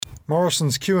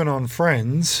Morrison's QAnon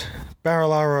friends,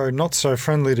 Barilaro not so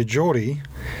friendly to Geordie,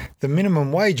 the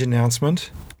minimum wage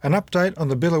announcement, an update on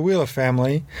the Biloela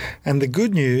family, and the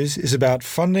good news is about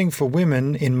funding for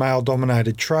women in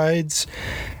male-dominated trades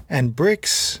and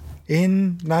BRICS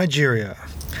in Nigeria.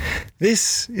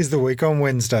 This is the Week on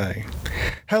Wednesday.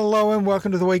 Hello and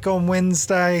welcome to the Week on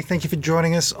Wednesday. Thank you for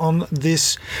joining us on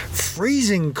this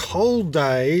freezing cold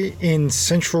day in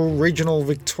central regional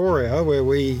Victoria, where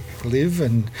we live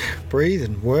and breathe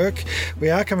and work. We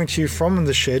are coming to you from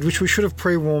the shed, which we should have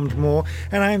pre-warmed more,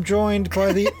 and I am joined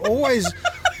by the always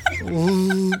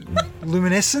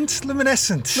luminescent.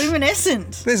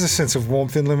 There's a sense of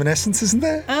warmth in luminescence, isn't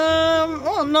there?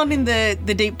 Well, not in the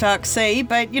deep dark sea,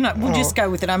 but we'll just go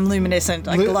with it. I'm luminescent.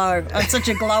 I glow. I'm such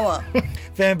a glower.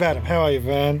 Van Badham, how are you,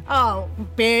 Van? Oh,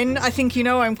 Ben, I think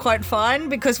I'm quite fine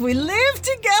because we live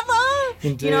together.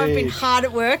 Indeed. I've been hard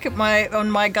at work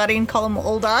on my Guardian column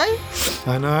all day.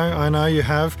 I know you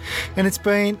have. And it's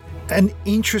been an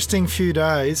interesting few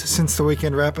days since the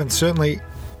weekend wrap, and certainly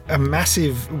a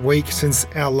massive week since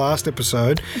our last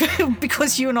episode.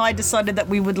 Because you and I decided that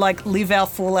we would live our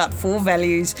Fallout 4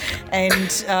 values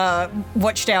and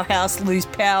watched our house lose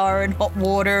power and hot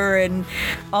water, and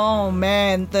oh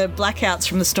man, the blackouts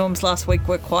from the storms last week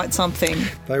were quite something.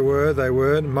 They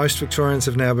were. Most Victorians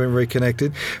have now been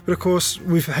reconnected. But of course,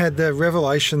 we've had the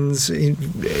revelations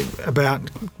about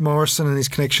Morrison and his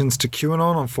connections to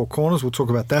QAnon on Four Corners. We'll talk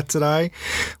about that today.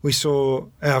 We saw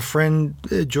our friend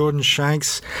Jordan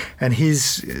Shanks and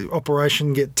his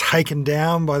operation get taken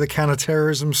down by the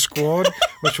counter-terrorism squad,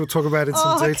 which we'll talk about in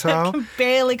some detail. I can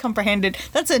barely comprehend it.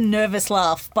 That's a nervous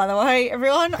laugh, by the way,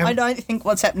 everyone. I don't think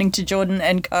what's happening to Jordan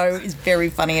and co is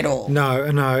very funny at all. No,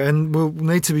 and we'll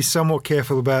need to be somewhat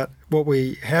careful about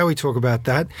how we talk about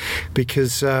that,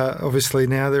 because obviously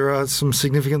now there are some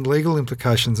significant legal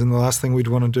implications, and the last thing we'd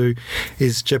want to do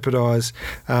is jeopardise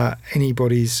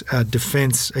anybody's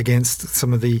defence against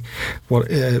some of the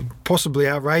possibly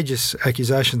outrageous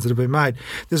accusations that have been made.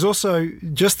 There's also,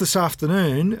 just this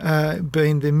afternoon,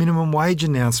 been the minimum wage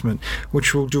announcement,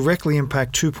 which will directly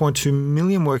impact 2.2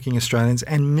 million working Australians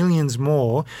and millions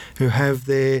more who have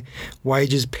their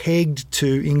wages pegged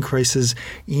to increases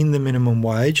in the minimum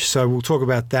wage. So we'll talk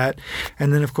about that.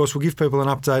 And then, of course, we'll give people an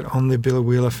update on the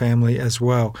Biloela family as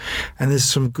well. And there's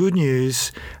some good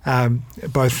news,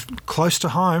 both close to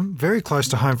home, very close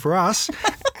to home for us,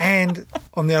 and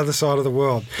on the other side of the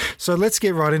world. So let's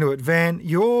get right into it. Van,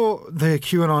 you're the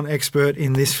QAnon expert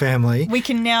in this family. We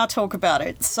can now talk about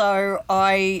it. So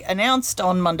I announced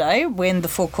on Monday, when the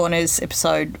Four Corners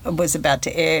episode was about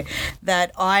to air,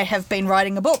 that I have been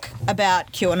writing a book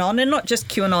about QAnon, and not just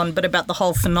QAnon, but about the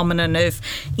whole phenomenon of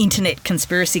internet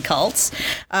conspiracy cults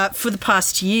for the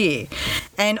past year.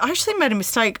 And I actually made a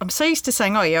mistake. I'm so used to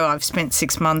saying, I've spent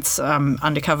 6 months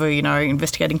undercover,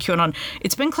 investigating QAnon.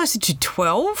 It's been closer to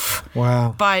 12. Wow.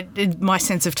 But my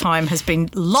sense of time has been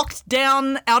locked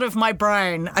down out of my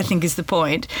brain, I think is the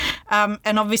point.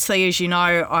 And obviously, as you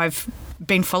know, I've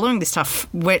been following this stuff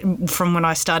from when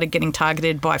I started getting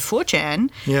targeted by 4chan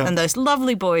and those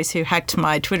lovely boys who hacked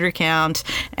my Twitter account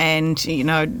and,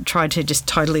 tried to just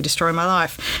totally destroy my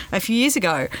life a few years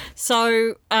ago.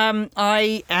 So I'm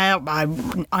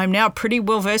now pretty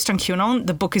well versed on QAnon.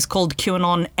 The book is called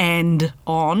QAnon and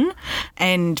On,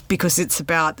 and because it's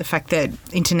about the fact that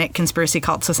internet conspiracy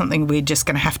cults are something we're just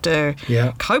going to have to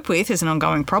cope with as an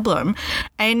ongoing problem.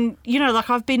 And,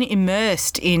 I've been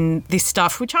immersed in this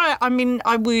stuff, which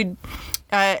I would,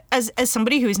 as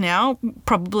somebody who is now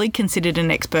probably considered an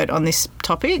expert on this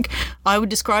topic, I would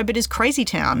describe it as crazy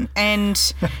town.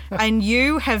 And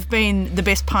you have been the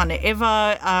best partner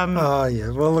ever.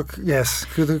 Well, look, yes,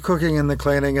 the cooking and the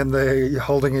cleaning and the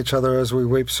holding each other as we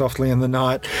weep softly in the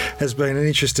night has been an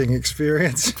interesting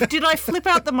experience. Did I flip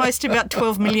out the most about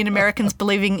 12 million Americans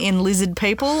believing in lizard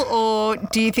people, or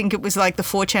do you think it was like the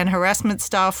 4chan harassment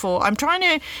stuff? Or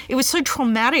it was so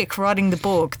traumatic writing the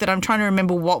book that I'm trying to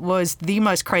remember what was the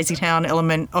most crazy town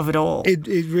element of it all.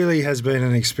 It really has been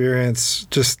an experience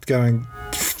just going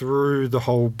through the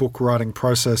whole book writing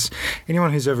process.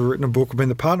 Anyone who's ever written a book or been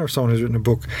the partner of someone who's written a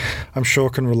book, I'm sure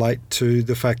can relate to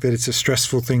the fact that it's a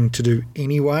stressful thing to do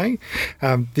anyway.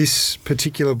 This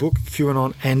particular book,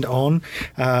 QAnon and On,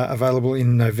 available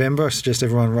in November. I suggest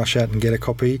everyone rush out and get a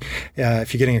copy.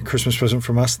 If you're getting a Christmas present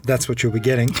from us, that's what you'll be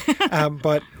getting.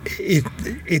 But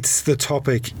it's the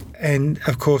topic. And,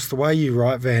 of course, the way you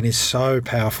write, Van, is so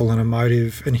powerful and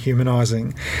emotive and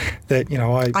humanising that, you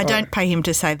know, I don't pay him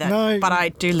to say that, No. but I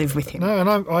do live with him. No, and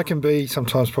I can be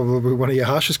sometimes probably one of your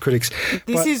harshest critics.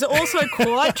 This is also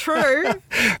quite true.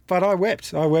 But I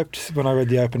wept. I wept when I read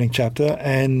the opening chapter,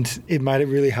 and it made it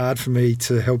really hard for me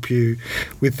to help you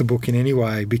with the book in any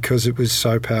way because it was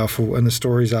so powerful and the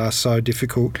stories are so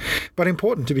difficult, but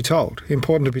important to be told.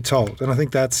 Important to be told. And I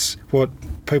think that's what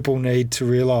people need to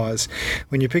realise.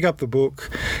 When you pick up the book,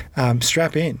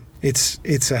 strap in.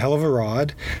 It's a hell of a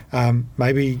ride.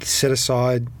 Maybe set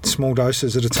aside small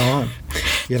doses at a time.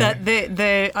 You know?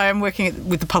 I am working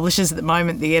with the publishers at the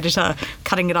moment, the editor,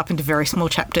 cutting it up into very small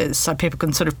chapters so people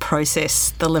can sort of process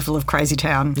the level of Crazy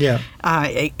Town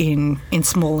in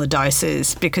smaller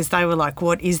doses, because they were like,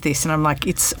 what is this? And I'm like,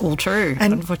 it's all true,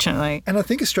 unfortunately. And I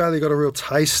think Australia got a real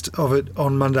taste of it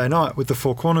on Monday night with the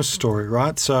Four Corners story,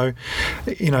 right? So,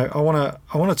 you know, I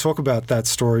want to talk about that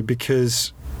story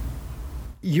because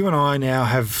you and I now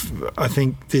have, I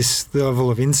think, this level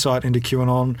of insight into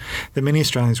QAnon that many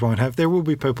Australians won't have. There will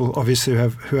be people, obviously,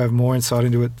 who have more insight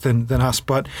into it than us,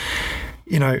 but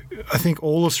you know, I think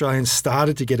all Australians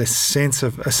started to get a sense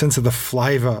of the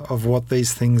flavour of what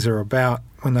these things are about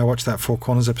when they watched that Four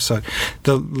Corners episode.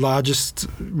 The largest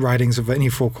ratings of any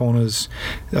Four Corners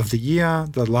of the year,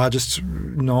 the largest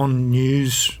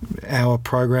non-news hour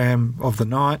program of the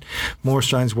night. More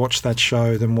Australians watched that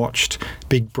show than watched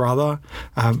Big Brother,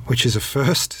 which is a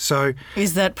first. So,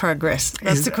 is that progress?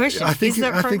 That's the question. I think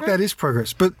that is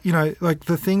progress. But you know, like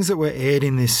the things that were aired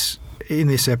in this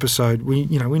episode, we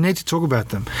need to talk about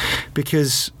them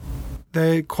because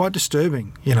they're quite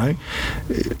disturbing. You know,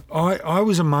 I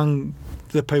was among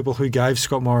the people who gave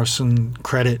Scott Morrison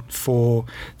credit for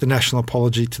the national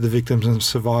apology to the victims and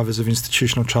survivors of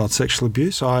institutional child sexual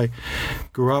abuse. I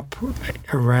grew up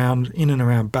in and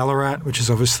around Ballarat, which has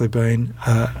obviously been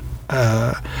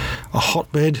a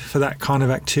hotbed for that kind of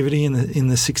activity in the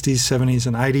 60s, 70s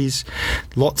and 80s.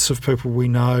 Lots of people we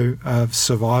know of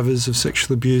survivors of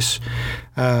sexual abuse,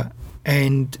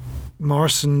 and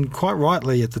Morrison, quite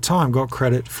rightly at the time, got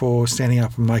credit for standing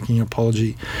up and making an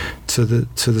apology to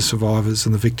the survivors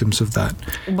and the victims of that.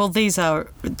 Well, these are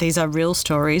real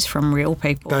stories from real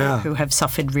people who have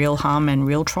suffered real harm and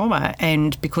real trauma,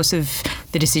 and because of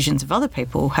the decisions of other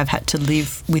people, have had to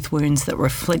live with wounds that were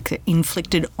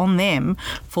inflicted on them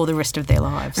for the rest of their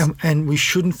lives. And we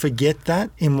shouldn't forget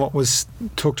that in what was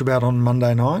talked about on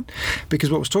Monday night, because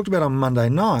what was talked about on Monday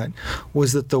night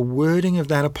was that the wording of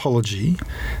that apology,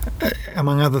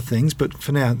 among other things, but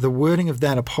for now, the wording of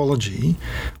that apology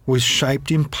was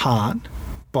shaped in part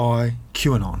by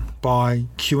QAnon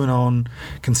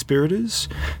conspirators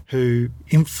who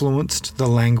influenced the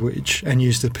language and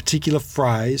used a particular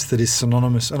phrase that is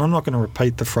synonymous, and I'm not going to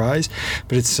repeat the phrase,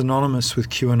 but it's synonymous with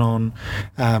QAnon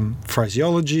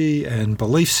phraseology and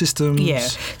belief systems. Yeah.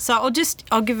 So I'll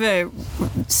give a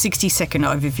 60-second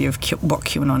overview of what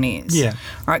QAnon is. Yeah.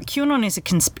 All right. QAnon is an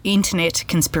internet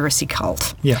conspiracy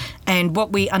cult. Yeah. And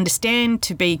what we understand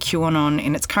to be QAnon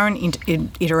in its current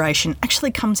iteration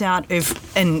actually comes out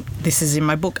of, and this is in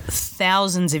my book,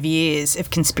 thousands of years of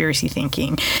conspiracy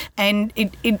thinking. And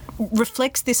it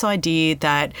reflects this idea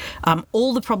that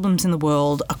all the problems in the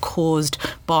world are caused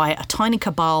by a tiny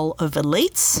cabal of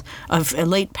elites, of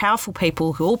elite powerful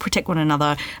people who all protect one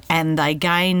another, and they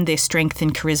gain their strength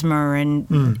and charisma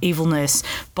and evilness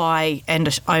by,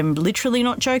 and I'm literally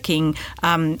not joking,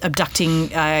 abducting,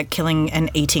 killing and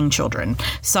eating children.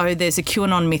 So there's a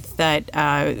QAnon myth that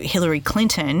Hillary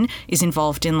Clinton is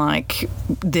involved in like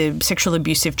the sexual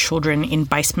abuse of children in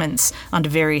basements under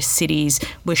various cities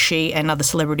where she and other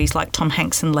celebrities like Tom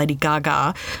Hanks and Lady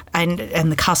Gaga and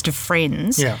the cast of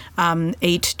Friends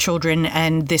eat children,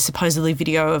 and there's supposedly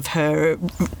video of her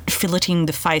filleting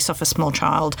the face off a small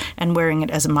child and wearing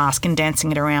it as a mask and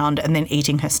dancing it around and then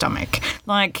eating her stomach.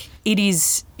 Like,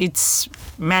 it's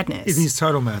madness. It is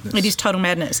total madness. It is total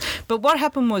madness. But what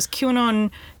happened was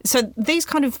QAnon, so these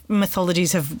kind of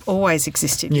mythologies have always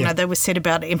existed. You know, they were said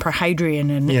about Emperor Hadrian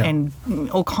and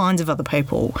all kinds of other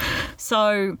people.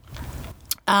 So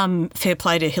fair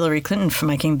play to Hillary Clinton for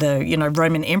making the,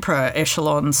 Roman emperor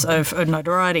echelons of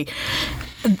notoriety.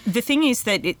 The thing is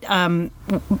that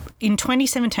in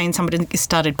 2017, somebody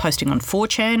started posting on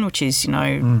 4chan, which is,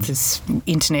 this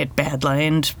internet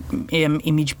badland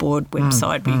image board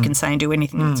website where you can say and do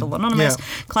anything that's all anonymous,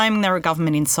 claiming they were a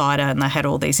government insider and they had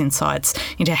all these insights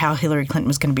into how Hillary Clinton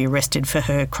was going to be arrested for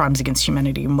her crimes against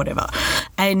humanity and whatever.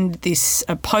 And this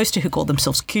poster who called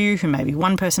themselves Q, who may be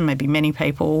one person, maybe many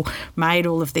people, made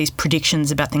all of these predictions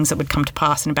about things that would come to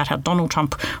pass and about how Donald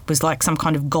Trump was like some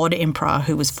kind of god emperor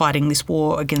who was fighting this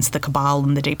war against the cabal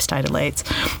and the deep state elites.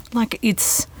 Like,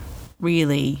 it's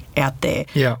really out there.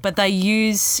 Yeah. But they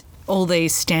use all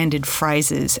these standard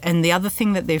phrases. And the other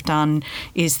thing that they've done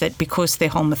is that because their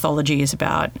whole mythology is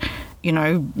about,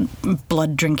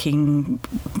 blood-drinking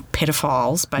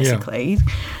pedophiles, basically,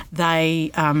 they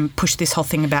push this whole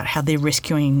thing about how they're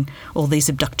rescuing all these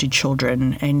abducted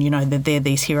children and, that they're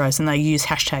these heroes, and they use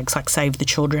hashtags like Save the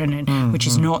Children, and which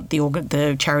is not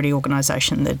the charity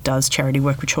organisation that does charity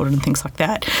work with children and things like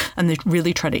that. And they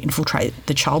really try to infiltrate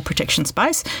the child protection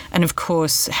space and, of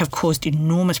course, have caused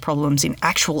enormous problems in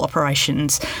actual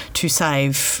operations to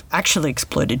save actually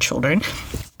exploited children.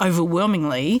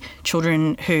 Overwhelmingly,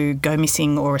 children who go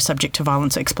missing or are subject to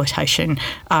violence or exploitation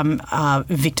are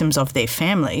victims of their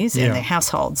families and their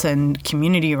households and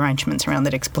community arrangements around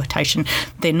that exploitation.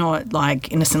 They're not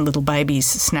like innocent little babies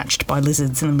snatched by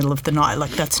lizards in the middle of the night.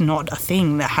 Like, that's not a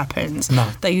thing that happens. No.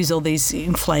 They use all these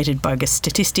inflated, bogus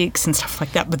statistics and stuff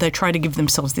like that, but they try to give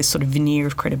themselves this sort of veneer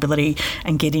of credibility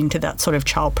and get into that sort of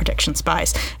child protection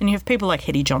space. And you have people like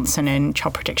Hetty Johnson and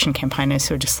child protection campaigners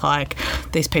who are just like,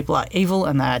 these people are evil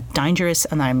and they're dangerous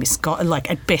and they're misguided. Like,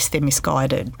 at best, they're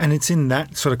misguided. And it's in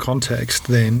that sort of context,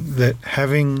 then, that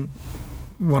having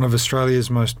one of Australia's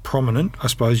most prominent, I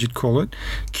suppose you'd call it,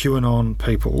 QAnon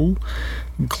people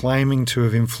claiming to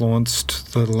have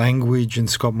influenced the language in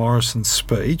Scott Morrison's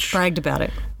speech. Bragged about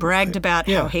it. Bragged about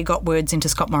how he got words into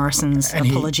Scott Morrison's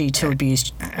apology to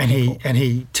abused people.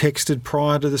 He texted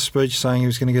prior to the speech saying he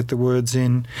was going to get the words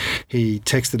in. He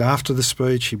texted after the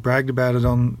speech. He bragged about it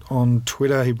on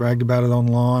Twitter. He bragged about it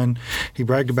online. He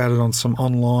bragged about it on some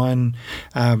online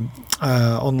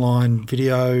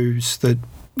videos that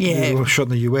were shot in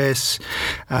the US.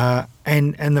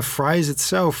 And the phrase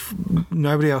itself,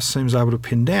 nobody else seems able to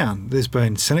pin down. There's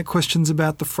been Senate questions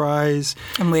about the phrase.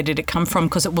 And where did it come from?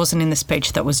 Because it wasn't in the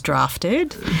speech that was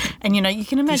drafted. And, you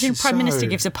can imagine Prime Minister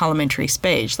gives a parliamentary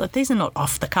speech. Like, these are not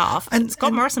off the cuff. And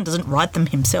Scott Morrison doesn't write them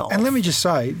himself. And let me just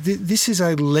say, this is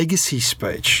a legacy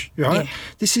speech, right? Yeah.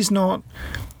 This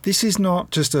is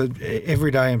not just a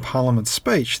everyday in Parliament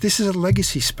speech. This is a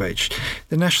legacy speech.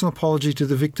 The national apology to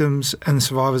the victims and the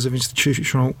survivors of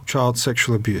institutional child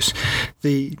sexual abuse.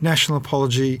 The national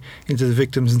apology into the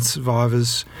victims and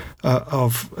survivors for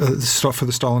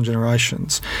the stolen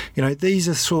generations. These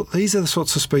are the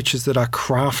sorts of speeches that are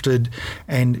crafted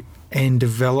and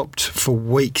developed for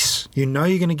weeks. You're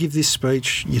going to give this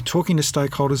speech. You're talking to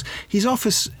stakeholders. His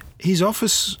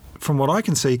office, from what I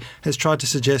can see, has tried to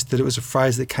suggest that it was a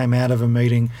phrase that came out of a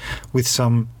meeting with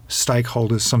some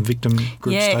stakeholders, some victim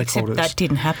group stakeholders. Yeah, except that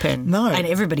didn't happen. No. And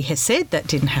everybody has said that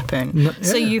didn't happen. No,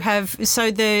 yeah. So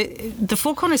the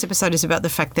Four Corners episode is about the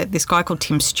fact that this guy called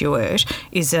Tim Stewart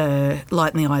is a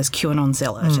light-in-the-eyes QAnon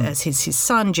zealot, as is his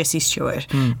son, Jesse Stewart,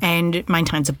 and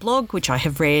maintains a blog, which I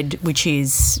have read, which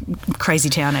is Crazy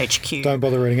Town HQ. Don't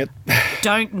bother reading it.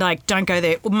 Don't go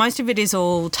there. Most of it is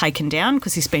all taken down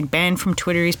because he's been banned from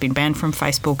Twitter, he's been banned from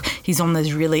Facebook. He's on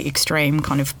those really extreme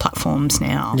kind of platforms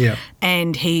now. Yeah.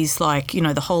 And he's like,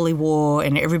 the Holy War,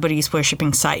 and everybody's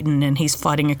worshipping Satan, and he's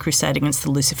fighting a crusade against the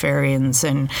Luciferians,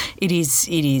 and it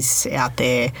is out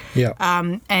there. Yeah.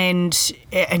 And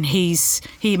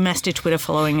he amassed a Twitter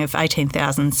following of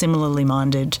 18,000 similarly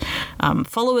minded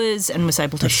followers, and was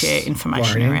able to share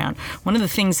information around. One of the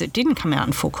things that didn't come out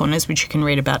in Four Corners, which you can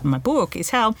read about in my book, is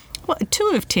how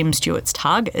two of Tim Stewart's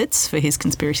targets for his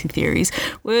conspiracy theories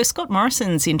were Scott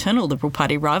Morrison's internal Liberal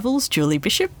Party rivals, Julie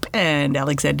Bishop and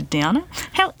Alexander Downer.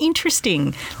 How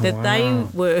interesting that they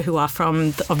were, who are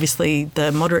from, obviously,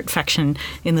 the moderate faction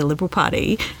in the Liberal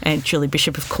Party. And Julie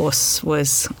Bishop, of course,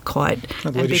 was quite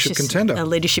a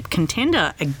leadership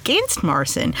contender against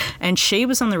Morrison. And she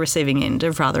was on the receiving end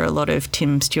of rather a lot of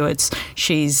Tim Stewart's.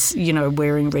 She's,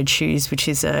 wearing red shoes, which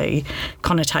is a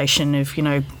connotation of,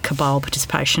 cabal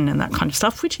participation and that kind of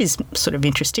stuff, which is sort of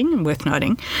interesting and worth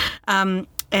noting.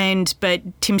 But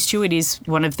Tim Stewart is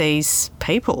one of these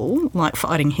people, like,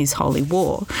 fighting his holy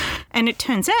war. And it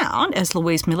turns out, as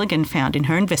Louise Milligan found in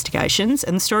her investigations,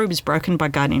 and the story was broken by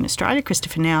Guardian Australia,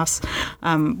 Christopher Nouse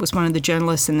was one of the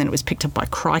journalists, and then it was picked up by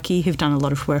Crikey, who've done a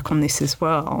lot of work on this as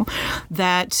well,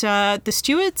 that the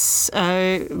Stewarts,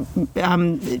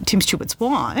 Tim Stewart's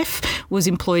wife, was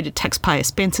employed at taxpayer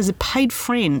expense as a paid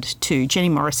friend to Jenny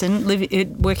Morrison,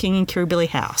 working in Kirribilli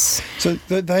House. So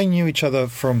they knew each other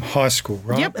from high school,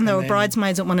 right? Yep, and they were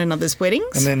bridesmaids at one another's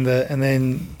weddings. And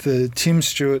then the Tim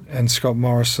Stewart and Scott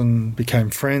Morrison became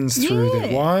friends through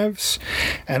their wives,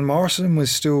 and Morrison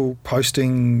was still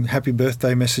posting happy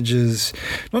birthday messages,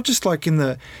 not just like in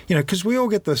the, because we all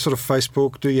get the sort of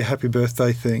Facebook do your happy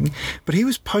birthday thing, but he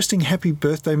was posting happy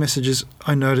birthday messages,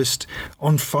 I noticed,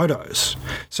 on photos.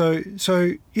 So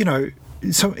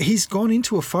so he's gone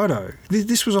into a photo.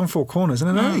 This was on Four Corners,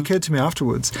 and it only occurred to me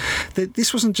afterwards that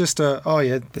this wasn't just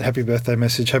happy birthday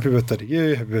message, happy birthday to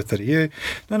you, happy birthday to you.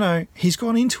 No, he's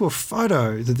gone into a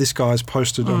photo that this guy's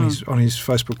posted on his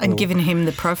Facebook wall. And given him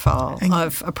the profile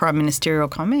of a prime ministerial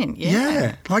comment.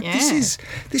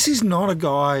 This is not a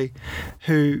guy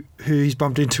who he's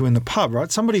bumped into in the pub,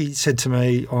 right? Somebody said to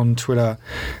me on Twitter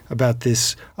about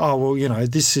this,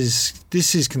 this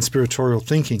is conspiratorial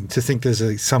thinking, to think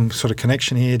there's some sort of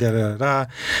connection here, there are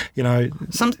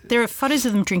photos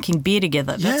of them drinking beer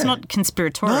together. That's not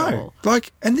conspiratorial. No,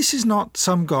 and this is not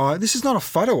some guy, this is not a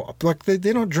photo op.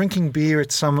 They're not drinking beer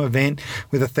at some event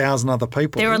with 1,000 other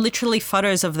people. There are literally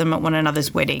photos of them at one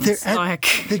another's weddings.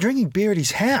 They're drinking beer at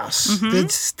his house. Mm-hmm. They're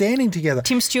standing together.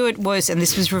 Tim Stewart was, and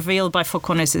this was revealed by Four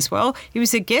Corners as well, he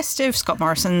was a guest of Scott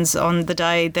Morrison's on the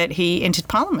day that he entered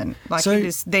Parliament. He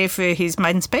was there for his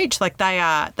maiden speech.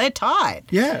 They're tied.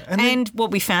 Yeah. And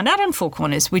what we found out on Four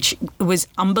Corners, which was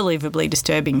unbelievably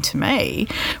disturbing to me,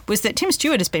 was that Tim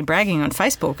Stewart has been bragging on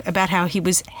Facebook about how he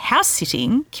was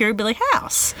house-sitting Kirribilli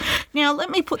House. Now, let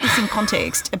me put this in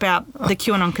context about the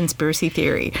QAnon conspiracy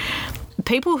theory.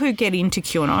 People who get into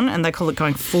QAnon, and they call it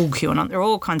going full QAnon, there are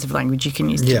all kinds of language you can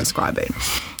use to describe it,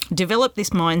 develop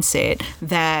this mindset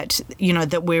that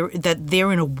that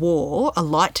they're in a war, a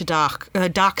light to dark,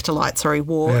 dark to light,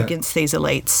 war against these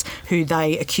elites who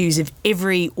they accuse of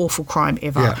every awful crime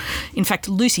ever. Yeah. In fact,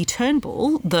 Lucy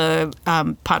Turnbull, the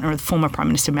partner of the former Prime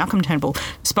Minister Malcolm Turnbull,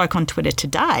 spoke on Twitter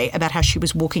today about how she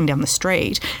was walking down the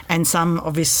street and some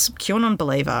obvious QAnon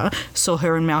believer saw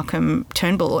her and Malcolm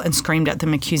Turnbull and screamed at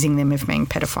them, accusing them of being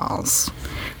pedophiles.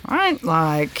 Right?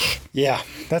 Yeah,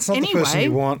 that's not the person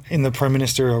you want in the Prime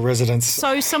Ministerial residence.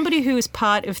 So somebody who is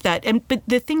part of that, but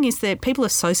the thing is that people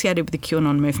associated with the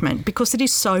QAnon movement, because it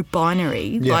is so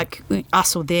binary, like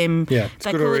us or them. Yeah, it's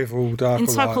good or evil, dark or light. In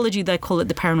psychology, they call it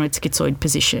the paranoid schizoid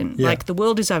position. Yeah. The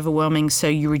world is overwhelming, so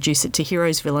you reduce it to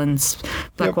heroes, villains,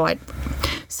 black, white.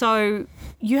 So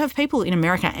you have people in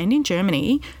America and in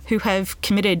Germany who have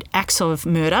committed acts of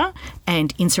murder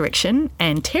and insurrection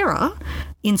and terror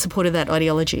in support of that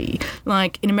ideology.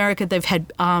 In America, they've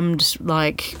had armed,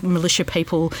 militia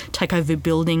people take over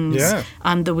buildings. Yeah.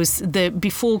 There was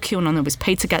before QAnon, there was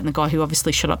Pizzagate, and the guy who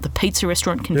obviously shut up the pizza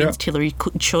restaurant convinced Hillary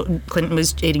Clinton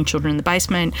was eating children in the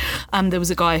basement. There was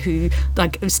a guy who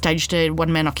staged a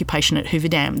one-man occupation at Hoover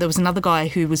Dam. There was another guy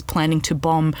who was planning to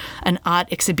bomb an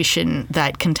art exhibition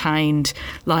that contained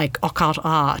occult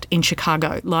art in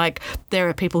Chicago. There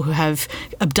are people who have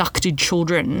abducted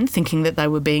children thinking that they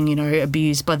were being,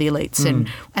 abused by the elites and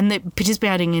they're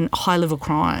participating in high-level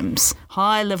crimes,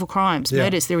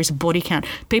 murders. There is a body count.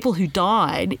 People who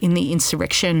died in the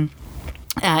insurrection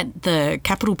at the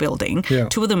Capitol building,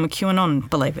 two of them were QAnon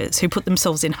believers who put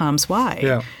themselves in harm's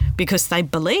way because they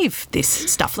believe this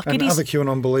stuff. And other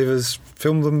QAnon believers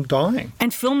film them dying.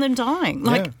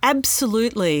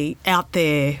 Absolutely out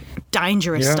there,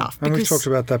 dangerous stuff. And we've talked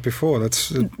about that before.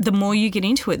 The more you get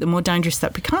into it, the more dangerous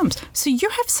that becomes. So you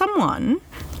have someone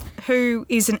who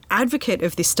is an advocate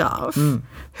of this stuff,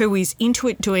 who is into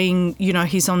it doing,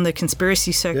 he's on the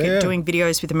conspiracy circuit doing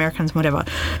videos with Americans and whatever,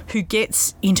 who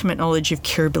gets intimate knowledge of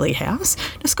Kirribilli House.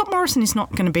 Now, Scott Morrison is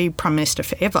not going to be Prime Minister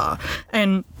forever.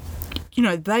 And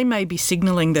they may be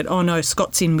signalling that, oh, no,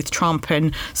 Scott's in with Trump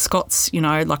and Scott's,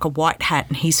 like a white hat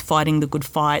and he's fighting the good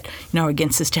fight,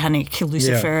 against the satanic,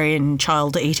 Luciferian,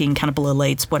 child-eating, cannibal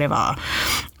elites, whatever.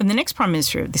 And the next Prime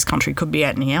Minister of this country could be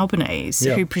Anthony Albanese,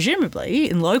 who presumably,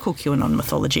 in local QAnon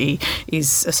mythology,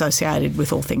 is associated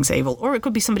with all things evil. Or it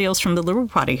could be somebody else from the Liberal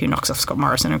Party who knocks off Scott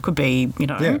Morrison. It could be,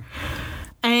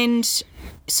 And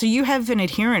so you have an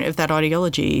adherent of that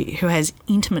ideology who has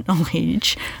intimate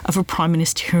knowledge of a prime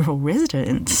ministerial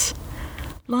residence.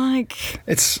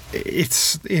 It's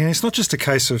not just a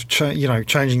case of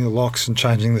changing the locks and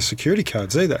changing the security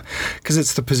codes either, because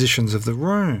it's the positions of the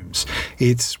rooms,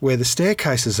 it's where the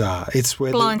staircases are, it's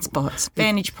where blind spots,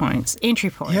 vantage points,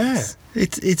 entry points. Yeah,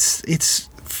 it's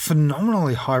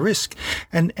phenomenally high risk.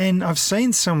 And I've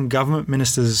seen some government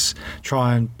ministers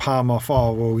try and palm off,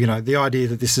 the idea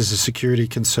that this is a security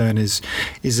concern is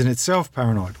in itself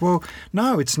paranoid. Well,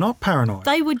 no, it's not paranoid.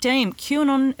 They were deemed,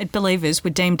 QAnon believers were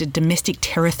deemed a domestic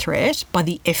terror threat by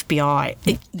the FBI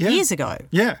years ago.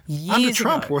 Yeah. Under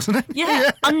Trump, wasn't it?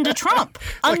 Yeah, under Trump.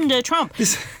 Under Trump.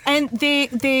 And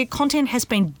their content has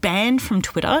been banned from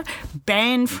Twitter,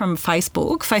 banned from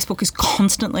Facebook. Facebook is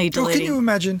constantly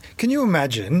deleting. Can you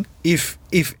imagine if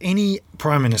any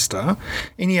Prime Minister,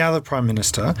 any other Prime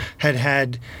Minister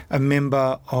had a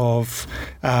member of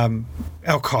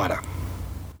Al-Qaeda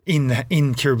in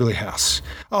Kirribilli House.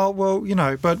 Oh, well,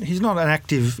 but he's not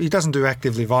he doesn't do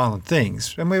actively violent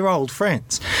things, and we're old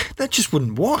friends. That just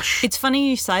wouldn't wash. It's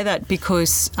funny you say that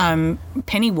because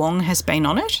Penny Wong has been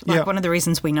on it. One of the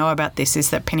reasons we know about this is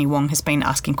that Penny Wong has been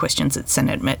asking questions at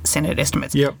Senate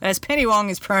estimates. Yep. As Penny Wong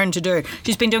is prone to do.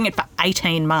 She's been doing it for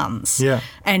 18 months. Yeah.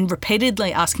 And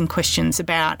repeatedly asking questions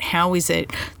about how is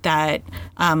it that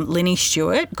Lenny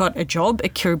Stewart got a job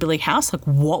at Kirribilli House? Like,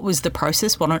 what was the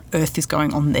process? What on earth is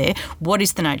going on there? What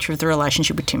is the nature of the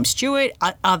relationship with Tim Stewart?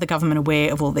 Are the government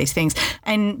aware of all these things?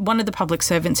 And one of the public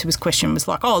servants who was questioned was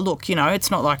like, oh, look,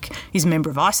 it's not like he's a member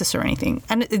of ISIS or anything.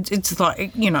 And it's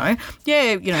like,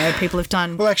 people have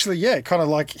done... Well, actually, yeah, kind of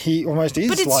like he almost is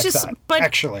that,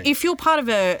 actually. If you're part of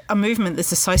a movement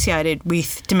that's associated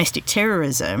with domestic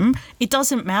terrorism, it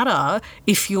doesn't matter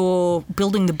if you're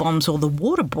building the bombs or the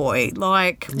water boy.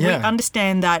 We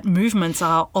understand that movements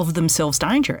are of themselves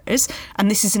dangerous,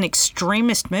 and this is an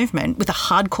extremist movement with a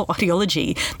hardcore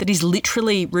ideology that is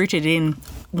literally rooted in,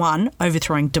 one,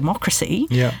 overthrowing democracy,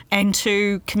 and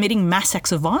two, committing mass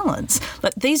acts of violence.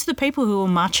 These are the people who are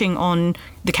marching on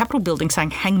the Capitol building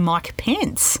saying, hang Mike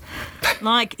Pence.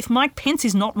 If Mike Pence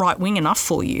is not right-wing enough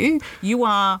for you, you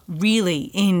are really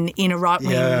in a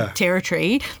right-wing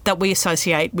territory that we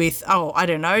associate with,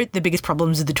 the biggest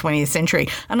problems of the 20th century.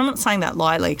 And I'm not saying that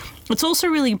lightly. It's also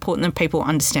really important that people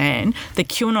understand that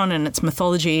QAnon and its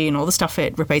mythology and all the stuff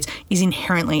it repeats is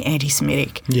inherently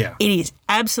anti-Semitic. Yeah. It is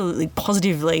absolutely,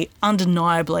 positively,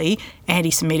 undeniably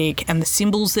anti-Semitic, and the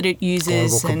symbols that it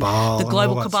uses and the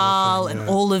global cabal and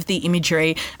all of the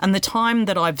imagery. And the time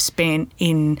that I've spent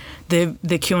in the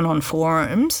QAnon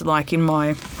forums, in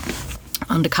my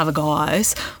undercover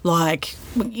guys,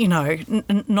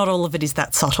 not all of it is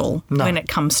that subtle when it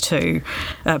comes to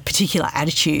particular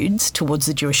attitudes towards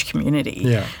the Jewish community.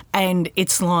 Yeah. And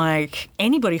it's like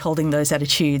anybody holding those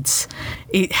attitudes,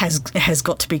 it has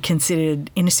got to be considered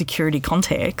in a security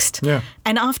context. Yeah.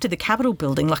 And after the Capitol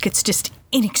building, it's just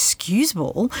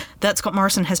inexcusable that Scott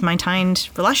Morrison has maintained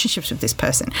relationships with this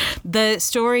person. The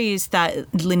story is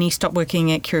that Lenny stopped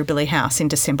working at Kirribilli House in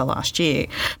December last year.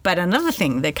 But another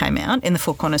thing that came out in the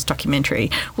Four Corners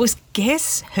documentary was,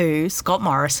 guess who Scott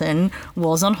Morrison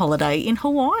was on holiday in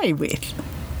Hawaii with?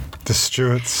 The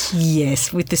Stewarts.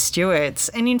 Yes, with the Stewarts.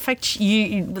 And in fact,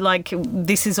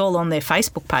 this is all on their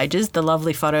Facebook pages, the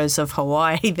lovely photos of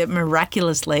Hawaii that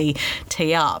miraculously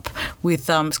tee up with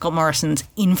Scott Morrison's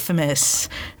infamous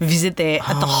visit there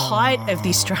at the height of the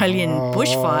Australian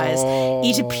bushfires.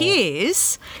 It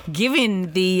appears,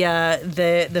 given the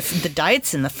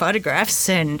dates and the photographs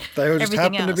and they all just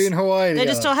happened to be in Hawaii together.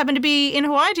 They just all happened to be in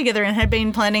Hawaii together and had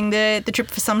been planning the trip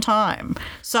for some time.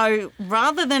 So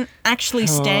rather than actually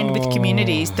stand with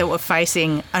communities that were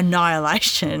facing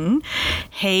annihilation,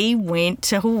 he went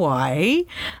to Hawaii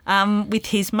with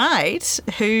his mate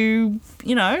who,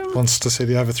 wants to see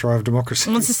the overthrow of democracy.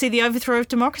 Wants to see the overthrow of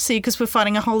democracy because we're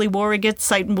fighting a holy war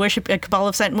against a cabal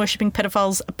of Satan-worshipping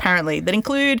pedophiles, apparently, that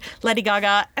include Lady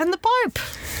Gaga and the Pope.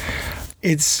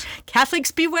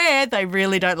 Catholics beware, they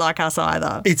really don't like us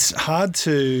either. It's hard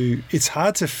to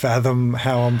fathom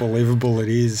how unbelievable it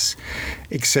is,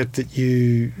 except that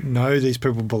these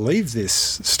people believe this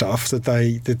stuff,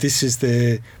 that this is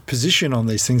their position on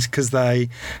these things because they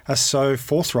are so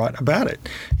forthright about it.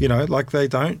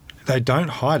 They don't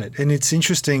hide it. And it's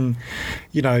interesting,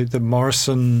 that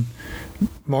Morrison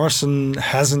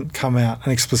hasn't come out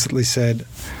and explicitly said,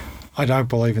 I don't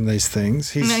believe in these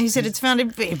things. He said it's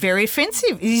found very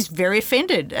offensive. He's very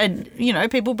offended and,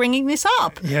 people bringing this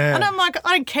up. Yeah. And I'm like,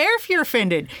 I don't care if you're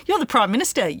offended. You're the Prime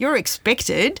Minister. You're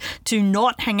expected to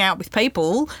not hang out with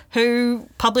people who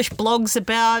publish blogs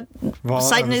about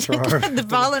the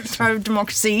violent throw of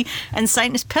democracy and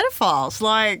Satanist pedophiles.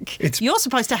 You're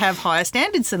supposed to have higher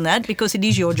standards than that because it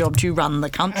is your job to run the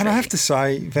country. And I have to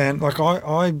say, Van,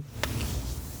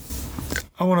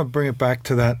 I want to bring it back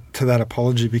to that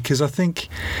apology because I think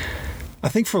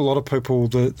for a lot of people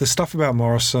the stuff about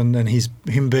Morrison and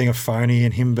him being a phony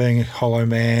and him being a hollow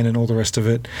man and all the rest of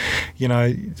it,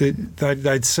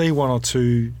 they'd see one or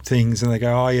two things and they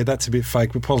go, oh yeah, that's a bit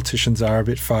fake, but politicians are a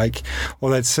bit fake. Or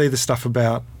they'd see the stuff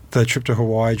about the trip to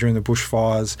Hawaii during the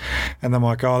bushfires and they're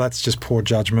like, oh, that's just poor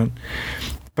judgment.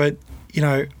 But,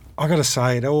 I got to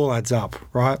say, it all adds up,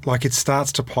 right? It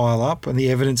starts to pile up and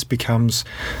the evidence becomes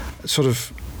sort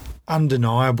of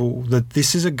undeniable that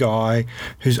this is a guy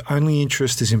whose only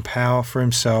interest is in power for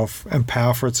himself and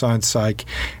power for its own sake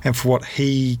and for what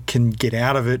he can get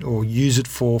out of it or use it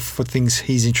for things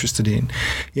he's interested in.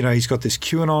 You know, he's got this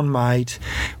QAnon mate.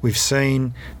 We've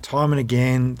seen time and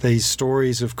again these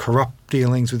stories of corrupt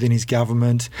dealings within his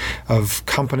government, of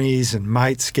companies and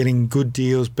mates getting good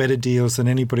deals, better deals than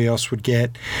anybody else would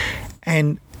get.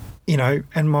 And you know,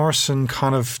 and Morrison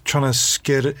kind of trying to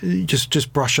skirt it,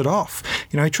 just brush it off.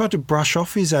 You know, he tried to brush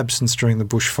off his absence during the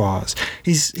bushfires.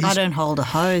 I don't hold a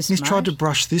hose, He's mate. tried to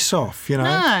brush this off, you know.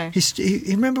 No.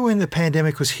 He remember when the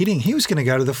pandemic was hitting, he was going to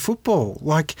go to the football.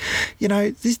 Like, you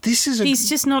know, this is He's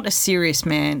just not a serious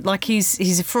man. Like,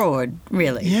 he's a fraud,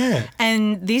 really. Yeah.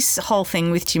 And this whole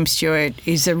thing with Jim Stewart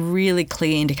is a really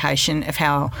clear indication of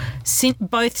how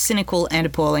both cynical and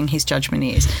appalling his judgment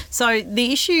is. So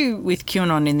the issue with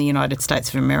QAnon in the United States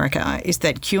of America is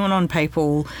that QAnon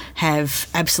people have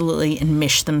absolutely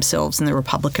enmeshed themselves in the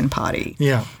Republican Party.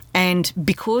 Yeah. And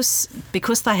because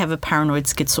they have a paranoid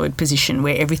schizoid position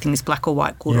where everything is black or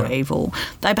white, good or evil,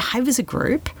 they behave as a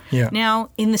group. Yeah. Now,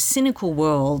 in the cynical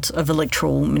world of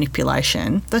electoral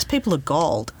manipulation, those people are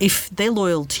gold. If they're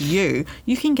loyal to you,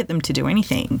 you can get them to do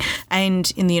anything.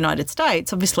 And in the United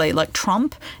States, obviously, like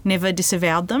Trump never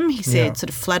disavowed them. He said sort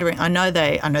of flattering, I know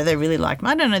they really like me.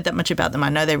 I don't know that much about them. I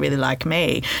know they really like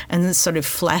me. And this sort of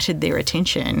flattered their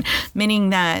attention, meaning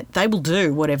that they will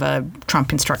do whatever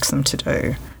Trump instructs them to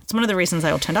do. It's one of the reasons they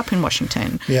all turned up in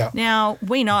Washington. Yeah. Now,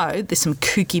 we know there's some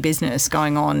kooky business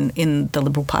going on in the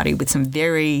Liberal Party with some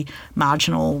very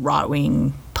marginal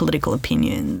right-wing political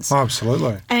opinions. Oh,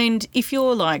 absolutely. And if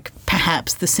you're like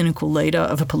perhaps the cynical leader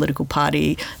of a political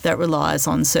party that relies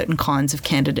on certain kinds of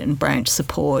candidate and branch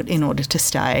support in order to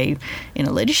stay in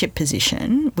a leadership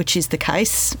position, which is the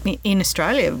case in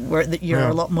Australia, where you're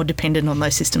a lot more dependent on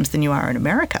those systems than you are in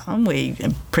America, where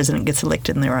a president gets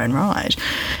elected in their own right,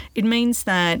 it means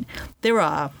that there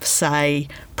are, say,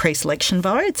 pre-selection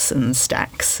votes and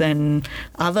stacks and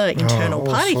other internal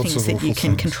party things that you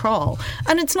can control.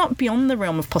 And it's not beyond the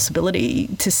realm of possibility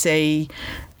to see,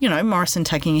 you know, Morrison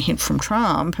taking a hint from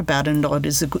Trump about a nod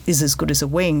is as good as a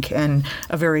wink and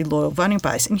a very loyal voting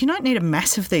base. And you don't need a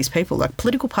mass of these people. Like,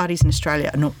 political parties in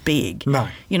Australia are not big. No.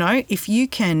 You know, if you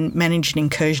can manage an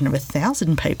incursion of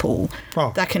 1,000 people,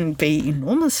 that can be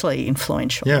enormously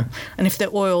influential. Yeah. And if they're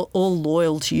all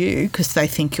loyal to you because they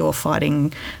think you're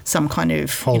fighting some kind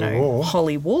of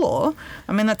holy war,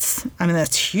 I mean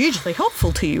that's hugely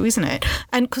helpful to you, isn't it?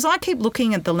 And because I keep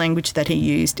looking at the language that he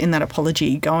used in that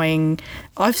apology, going,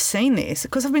 I've seen this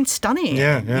because I've been studying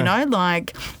it. You know,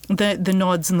 like the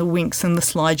nods and the winks and the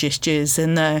sly gestures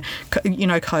and the, you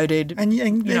know, coded, and you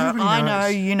know, I know,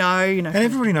 you know. And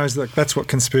everybody knows that that's what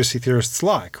conspiracy theorists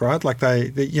like, right? Like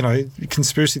they, you know,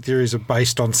 conspiracy theories are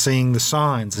based on seeing the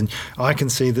signs. And I can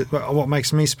see that what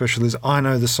makes me special is I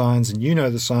know the signs and you know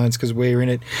the signs because we're in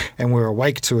it and we're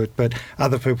awake to it. But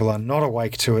other people are not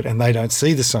awake to it and they don't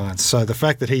see the signs. So the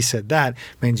fact that he said that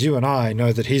means you and I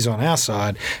know that he's on our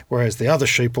side, whereas the other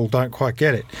sheeple don't quite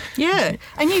get it. Yeah.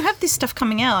 And you have this stuff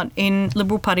coming out in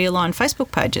Liberal Party aligned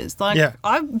Facebook pages. Like,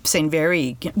 I've seen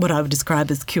very, what I would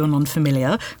describe as QAnon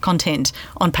familiar content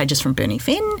on pages from Bernie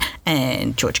Finn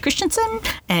and George Christensen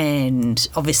and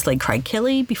obviously Craig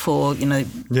Kelly before, you know,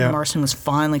 Morrison was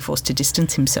finally forced to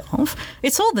distance himself.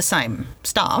 It's all the same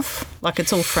stuff. Like,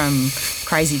 it's all from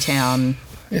Crazy Town.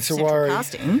 It's a worry.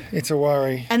 Casting. It's a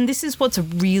worry. And this is what's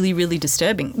really, really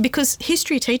disturbing because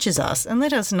history teaches us, and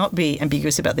let us not be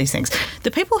ambiguous about these things,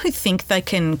 the people who think they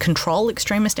can control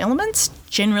extremist elements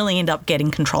generally end up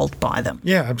getting controlled by them.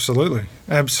 Yeah, absolutely.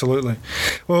 Absolutely.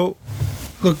 Well,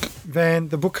 look, Van,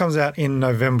 the book comes out in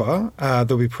November.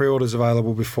 There'll be pre-orders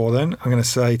available before then. I'm going to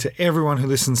say to everyone who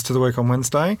listens to The Week on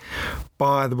Wednesday,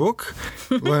 buy the book,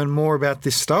 learn more about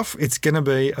this stuff. It's going to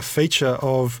be a feature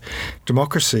of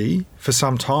democracy for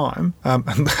some time,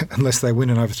 unless they win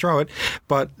and overthrow it,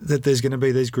 but that there's going to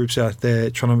be these groups out there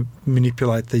trying to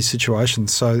manipulate these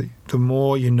situations. So the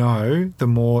more you know, the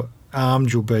more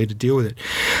armed you'll be to deal with it.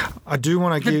 I do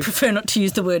want to give... I prefer not to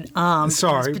use the word armed.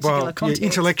 Sorry, well,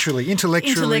 intellectually equipped.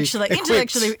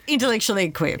 Intellectually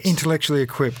equipped. Intellectually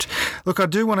equipped. Look, I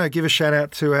do want to give a shout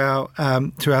out to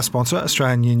our sponsor,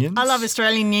 Australian Unions. I love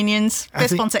Australian Unions.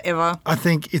 Best sponsor ever. I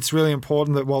think it's really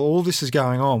important that while all this is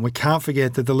going on, we can't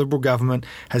forget that the Liberal government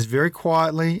has very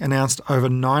quietly announced over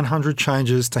 900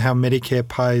 changes to how Medicare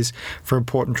pays for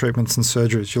important treatments and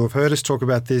surgeries. You'll have heard us talk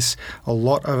about this a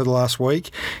lot over the last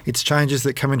week. It's changes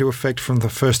that come into effect from the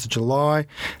 1st of July.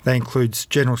 They include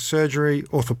general surgery,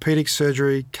 orthopaedic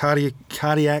surgery,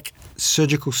 cardiac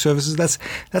surgical services.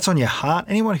 That's on your heart.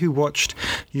 Anyone who watched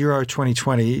Euro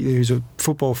 2020, who's a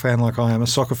football fan like I am, a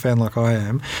soccer fan like I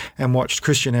am, and watched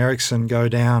Christian Eriksen go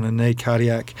down and need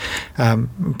cardiac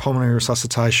pulmonary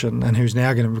resuscitation, and who's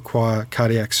now going to require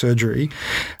cardiac surgery,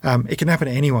 it can happen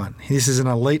to anyone. This is an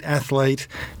elite athlete,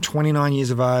 29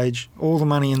 years of age, all the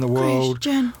money in the world,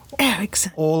 Christian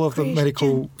Eriksen. all of the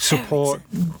medical support,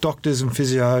 doctors and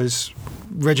physios,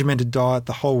 regimented diet,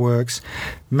 the whole works.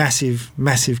 Massive,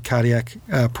 massive cardiac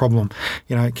problem.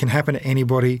 It can happen to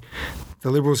anybody. The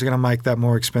Liberals are going to make that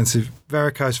more expensive.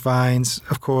 Varicose veins,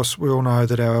 of course, we all know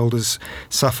that our elders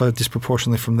suffer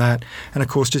disproportionately from that. And, of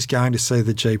course, just going to see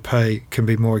the GP can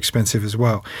be more expensive as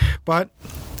well. But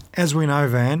as we know,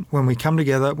 Van, when we come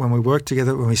together, when we work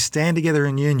together, when we stand together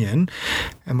in union,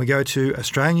 and we go to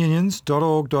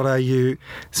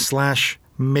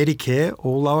australianunions.org.au/Medicare,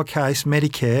 all lowercase,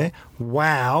 Medicare,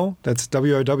 WOW, that's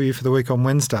WOW for the week on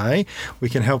Wednesday, we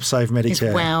can help save Medicare.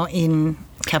 Is WOW in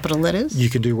capital letters? You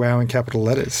can do WOW in capital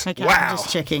letters. Okay, wow. I'm just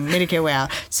checking. Medicare WOW.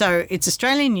 So it's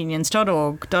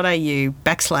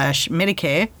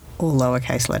australianunions.org.au/Medicare, all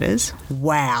lowercase letters.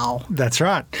 Wow. That's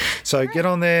right. So get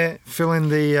on there, fill in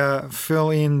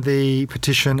the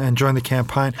petition, and join the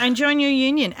campaign. And join your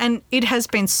union. And it has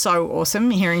been so awesome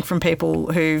hearing from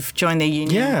people who've joined their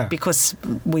union because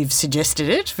we've suggested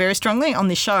it very strongly on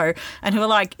this show, and who are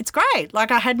like, it's great.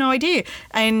 Like, I had no idea.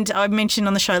 And I mentioned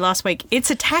on the show last week, it's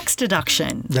a tax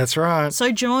deduction. That's right.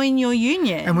 So join your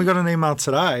union. And we got an email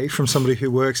today from somebody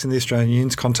who works in the Australian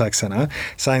Unions Contact Centre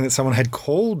saying that someone had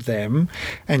called them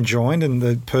and joined, and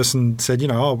the person said, you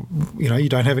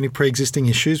don't have any pre-existing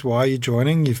issues. Why are you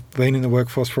joining? You've been in the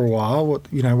workforce for a while. What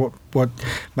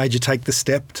made you take the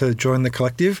step to join the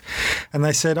collective? And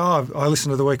they said, I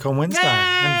listened to the week on Wednesday. Yay!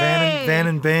 And Van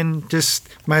and Ben just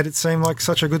made it seem like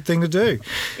such a good thing to do.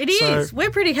 It is.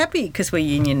 We're pretty happy because we're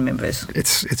union members.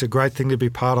 It's a great thing to be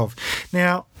part of.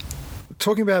 Now,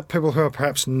 talking about people who are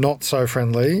perhaps not so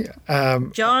friendly.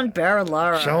 John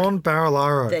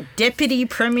Barilaro. The Deputy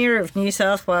Premier of New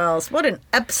South Wales. What an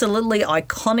absolutely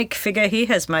iconic figure he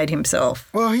has made himself.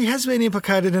 Well, he has been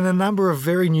implicated in a number of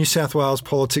very New South Wales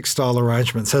politics-style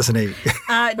arrangements, hasn't he?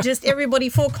 Just everybody,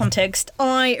 for context,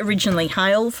 I originally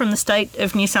hail from the state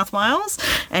of New South Wales,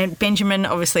 and Benjamin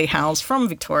obviously hails from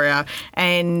Victoria.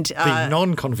 And the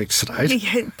non-convict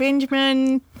state.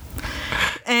 Benjamin...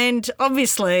 And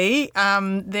obviously,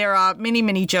 there are many,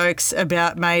 many jokes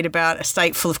made about a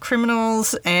state full of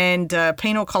criminals and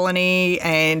penal colony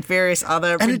and various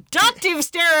other reductive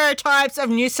stereotypes of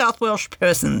New South Welsh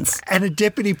persons. And a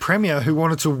deputy premier who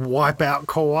wanted to wipe out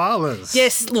koalas.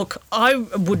 Yes, look, I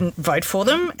wouldn't vote for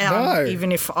them,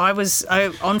 even if I was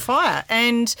on fire.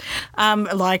 And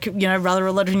rather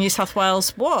a lot of New South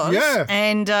Wales was. Yeah.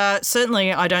 And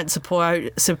certainly I don't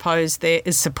support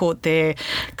their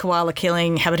koala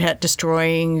killing, habitat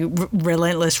destroying,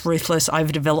 relentless, ruthless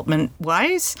overdevelopment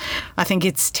ways. I think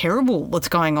it's terrible what's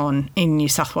going on in New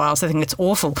South Wales. I think it's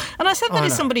awful. And I said that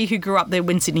as somebody who grew up there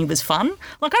when Sydney was fun.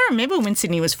 Like, I remember when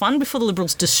Sydney was fun before the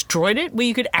Liberals destroyed it, where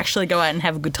you could actually go out and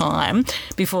have a good time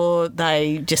before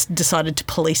they just decided to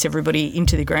police everybody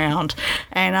into the ground.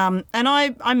 And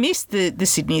I miss the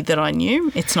Sydney that I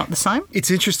knew. It's not the same.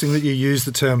 It's interesting that you use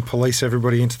the term police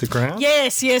everybody into the ground.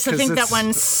 Yes. I think that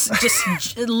one's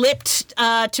just leapt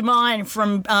to mind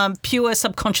from pure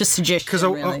subconscious suggestion. Because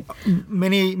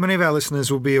many of our listeners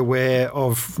will be aware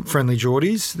of Friendly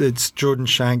Geordies. It's Jordan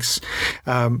Shanks,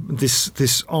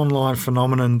 this online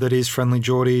phenomenon that is Friendly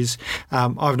Geordies.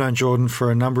 I've known Jordan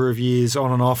for a number of years,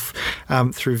 on and off,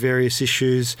 through various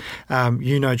issues.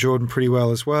 You know Jordan pretty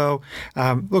well as well.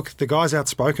 Look, the guy's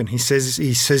outspoken. He says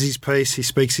his piece. He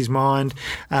speaks his mind.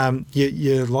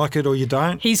 You like it or you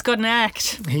don't. He's got an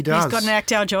act. He does. He's got an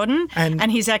act, our Jordan, and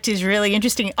his act is really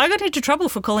interesting. I got into trouble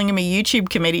for calling him a YouTube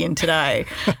comedian today,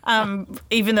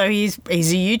 even though he's a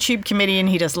YouTube comedian.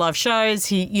 He does live shows.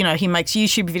 He makes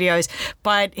YouTube videos,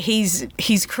 but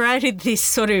he's created this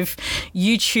sort of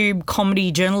YouTube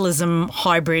comedy journalism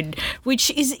hybrid,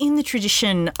 which is in the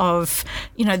tradition of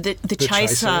the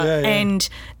Chaser.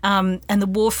 And the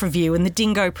Wharf Review and the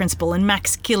Dingo Principle and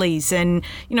Max Gillies, and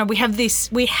we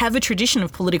have a tradition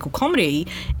of political comedy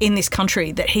in this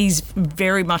country that he's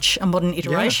very much a modern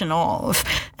iteration of. of.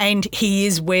 And he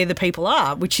is where the people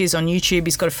are, which is on YouTube.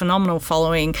 He's got a phenomenal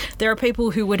following. There are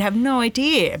people who would have no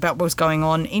idea about what's going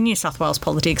on in New South Wales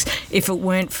politics if it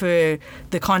weren't for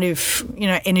the kind of,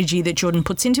 energy that Jordan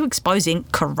puts into exposing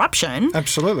corruption.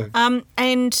 Absolutely.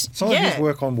 And some of his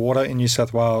work on water in New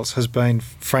South Wales has been,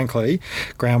 frankly,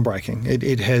 groundbreaking.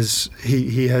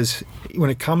 He has, when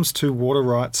it comes to water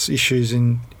rights issues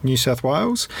in New South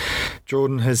Wales,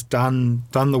 Jordan has done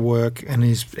the work and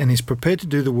is prepared to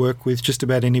do the work with just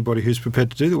about anybody who's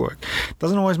prepared to do the work.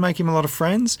 Doesn't always make him a lot of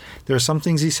friends. There are some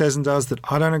things he says and does that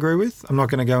I don't agree with. I'm not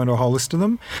going to go into a whole list of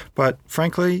them, but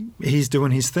frankly, he's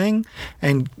doing his thing,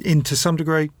 and to some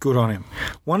degree, good on him.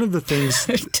 One of the things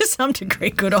to some degree,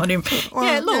 good on him.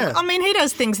 I mean, he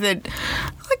does things that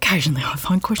occasionally I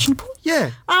find questionable.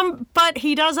 Yeah. But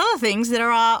he does other things that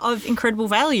are of incredible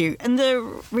value, and the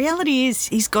reality is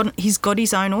he's got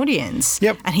his own audience.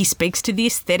 Yep. And he speaks to the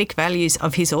aesthetic values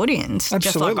of his audience, Absolutely.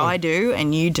 just like I do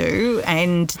and you do,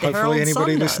 and the hopefully Herald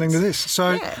anybody Sun listening does. to this.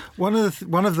 So one of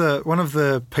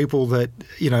the people that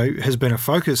has been a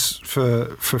focus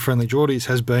for Friendly Geordies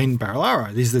has been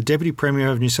Barilaro. He's the Deputy Premier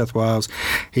of New South Wales.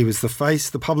 He was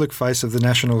the public face of the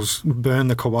Nationals' Burn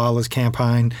the Koalas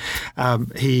campaign.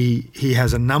 He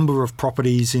has a number of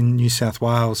properties in New South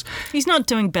Wales. He's not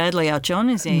doing badly out, John,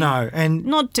 is he? No, and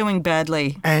not doing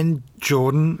badly. And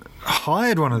Jordan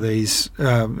hired one of these,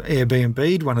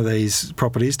 Airbnb'd one of these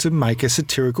properties to make a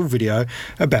satirical video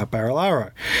about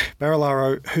Barilaro.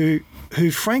 Barilaro,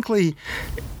 who frankly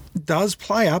does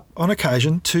play up on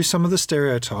occasion to some of the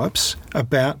stereotypes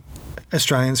about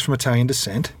Australians from Italian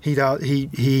descent. He only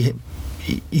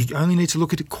need to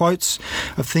look at the quotes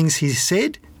of things he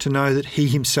said to know that he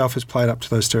himself has played up to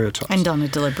those stereotypes. And done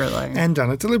it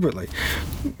deliberately.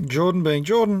 Jordan, being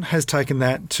Jordan, has taken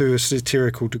that to a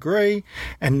satirical degree,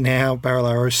 and now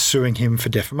Barilaro is suing him for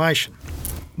defamation.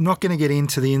 Not going to get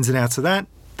into the ins and outs of that.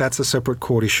 That's a separate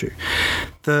court issue.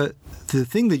 The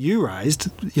thing that you raised,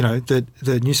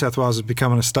 that New South Wales has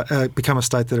become a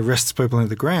state that arrests people into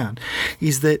the ground,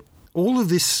 is that all of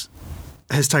this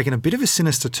has taken a bit of a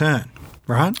sinister turn.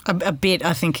 Right? A bit,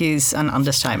 I think, is an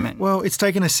understatement. Well, it's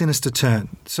taken a sinister turn.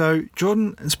 So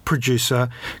Jordan's producer,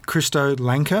 Christo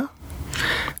Lanka,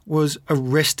 was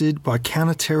arrested by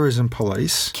counter-terrorism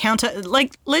police.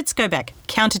 Let's go back.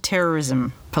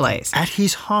 Counter-terrorism police. At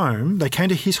his home. They came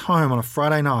to his home on a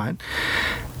Friday night,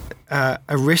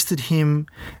 arrested him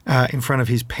in front of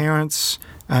his parents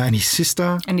and his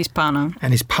sister. And his partner.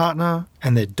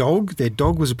 And their dog. Their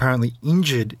dog was apparently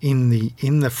injured in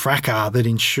the fracas that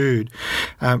ensued.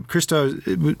 Christo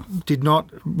did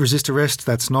not resist arrest.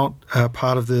 That's not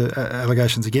part of the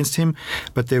allegations against him.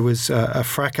 But there was a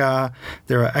fracas.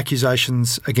 There are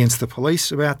accusations against the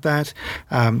police about that.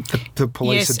 The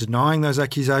police are denying those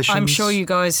accusations. I'm sure you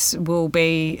guys will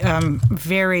be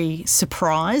very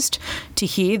surprised to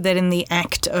hear that in the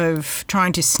act of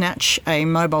trying to snatch a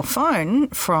mobile phone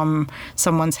from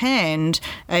someone's hand,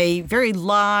 a very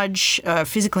large,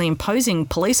 physically imposing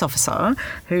police officer,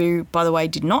 who, by the way,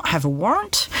 did not have a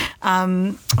warrant,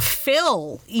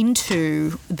 fell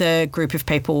into the group of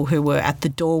people who were at the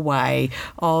doorway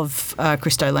of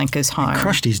Christo Lanka's home. He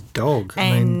crushed his dog.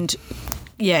 And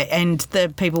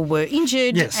the people were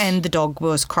injured, and the dog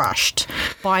was crushed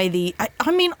by the.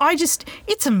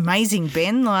 It's amazing,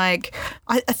 Ben. Like,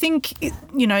 I think,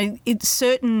 it's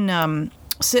certain.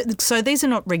 So these are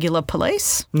not regular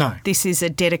police. No. This is a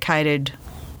dedicated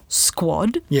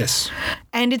squad. Yes.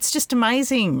 And it's just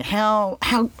amazing how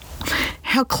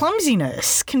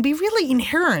clumsiness can be really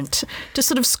inherent to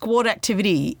sort of squad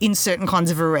activity in certain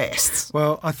kinds of arrests.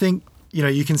 Well, I think,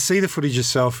 you can see the footage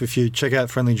yourself if you check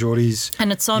out Friendly Geordies.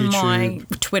 And it's on YouTube.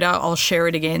 my Twitter. I'll share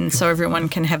it again so everyone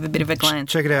can have a bit of a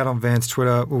glance. Check it out on Van's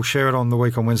Twitter. We'll share it on the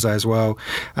Week on Wednesday as well.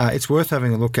 It's worth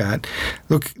having a look at.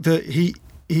 Look,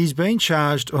 he's been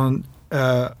charged on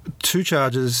 2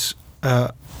 charges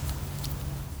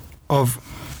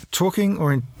of talking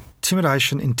or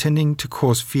intimidation intending to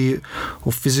cause fear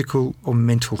or physical or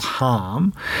mental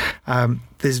harm.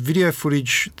 There's video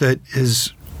footage that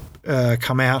has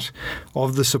come out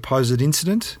of the supposed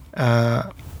incident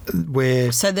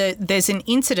where... So there's an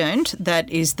incident that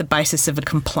is the basis of a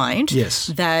complaint.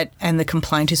 Yes. And the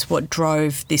complaint is what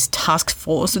drove this task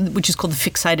force, which is called the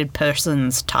Fixated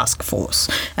Persons Task Force.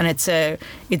 And it's a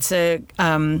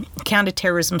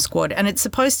counter-terrorism squad. And it's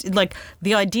supposed to,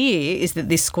 the idea is that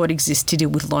this squad exists to deal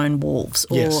with lone wolves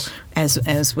or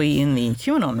as we in the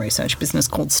QAnon research business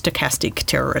called stochastic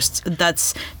terrorists.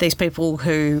 That's these people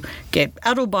who get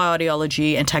addled by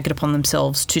ideology and take it upon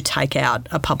themselves to take out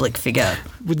a public figure.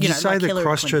 Would you say like the Hillary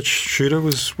Christchurch shooter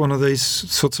was one of these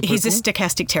sorts of people? He's a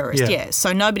stochastic terrorist, yeah.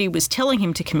 So nobody was telling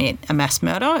him to commit a mass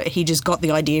murder. He just got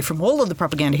the idea from all of the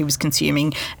propaganda he was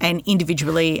consuming and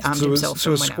individually armed himself.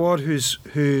 So a squad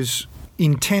whose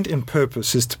intent and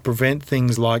purpose is to prevent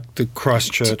things like the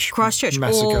Christchurch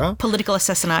massacre. Or political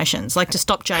assassinations, like to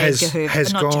stop J.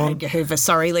 Edgar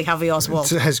Hoover. Lee Harvey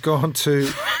Oswald. Has gone to,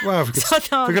 well, if we've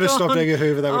got to stop Edgar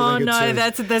Hoover, that would have been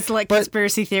good too. That's like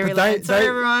conspiracy theory land. Sorry,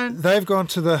 everyone. They've gone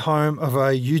to the home of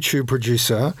a YouTube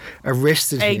producer,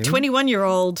 arrested him. A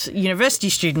 21-year-old university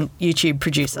student YouTube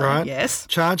producer, right? Yes.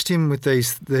 Charged him with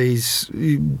these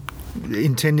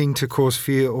intending to cause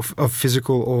fear of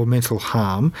physical or mental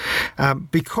harm,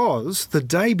 because the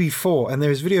day before, and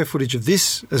there is video footage of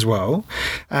this as well,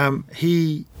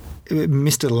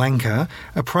 Mr. Lanka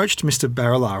approached Mr.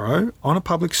 Barilaro on a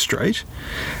public street,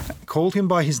 called him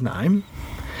by his name,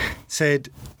 said,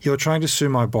 "You're trying to sue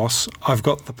my boss. I've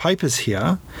got the papers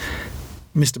here."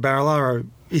 Mr. Barilaro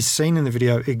is seen in the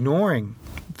video ignoring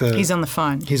he's on the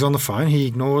phone. He's on the phone. He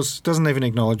ignores, doesn't even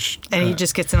acknowledge. And he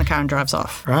just gets in the car and drives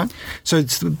off. Right? So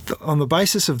it's on the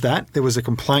basis of that, there was a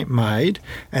complaint made,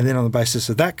 and then on the basis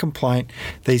of that complaint,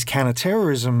 these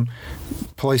counter-terrorism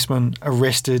policemen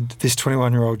arrested this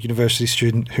 21-year-old university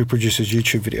student who produces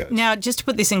YouTube videos. Now, just to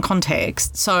put this in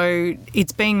context, so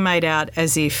it's being made out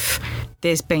as if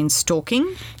there's been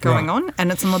stalking going on,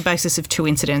 and it's on the basis of two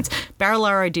incidents.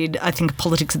 Barilaro did, I think,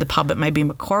 politics at the pub at maybe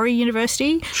Macquarie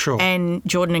University. Sure. And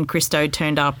Jordan and Christo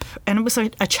turned up, and it was a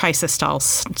chaser-style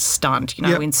stunt,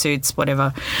 in suits,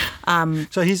 whatever.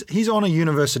 So he's on a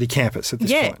university campus at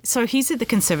this point. Yeah, so he's at the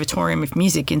Conservatorium of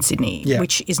Music in Sydney,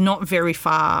 which is not very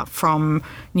far from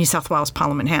New South Wales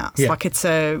Parliament House. Yeah. Like, it's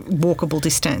a walkable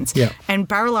distance. Yeah. And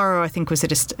Barilaro, I think, was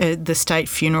at the state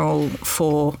funeral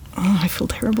for, I feel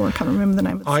terrible, I can't remember the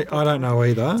name of the I don't know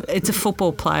either. It's a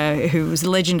football player who was a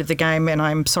legend of the game, and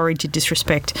I'm sorry to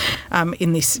disrespect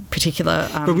in this particular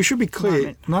but we should be clear,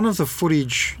 moment. None of the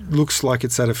footage looks like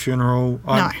it's at a funeral.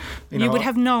 You would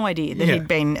have no idea that he'd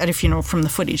been at a funeral from the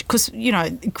footage, because,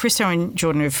 Christo and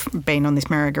Jordan have been on this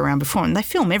merry-go-round before, and they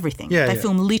film everything. They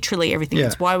film literally everything. Yeah.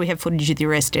 It's why we have footage of the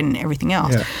arrest and everything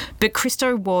else. Yeah. But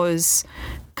Christo was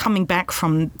coming back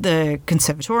from the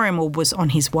conservatorium, or was on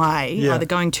his way, either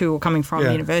going to or coming from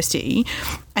university,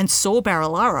 and saw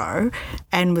Barilaro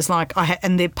and was like,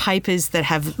 and their papers that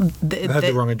have they have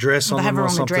the wrong address on them, they have a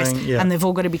wrong address, and they've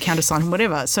all got to be countersigned and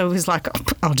whatever. So it was like,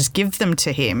 I'll just give them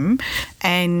to him.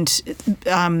 And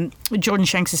Jordan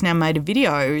Shanks has now made a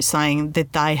video saying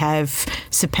that they have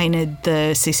subpoenaed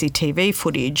the CCTV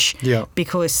footage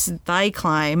because they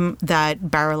claim that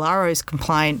Barilaro's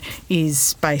complaint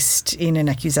is based in an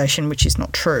accusation which is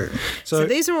not true. So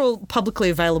these are all publicly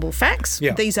available facts.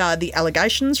 Yeah. These are the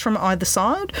allegations from either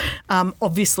side.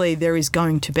 Obviously, there is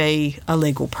going to be a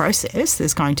legal process.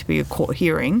 There's going to be a court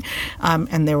hearing,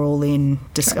 and they're all in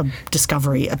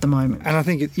discovery at the moment. And I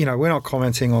think, we're not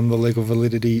commenting on the legal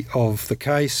validity of the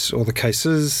case or the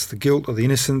cases, the guilt or the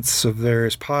innocence of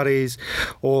various parties,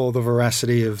 or the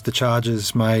veracity of the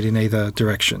charges made in either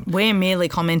direction. We're merely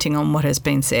commenting on what has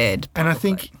been said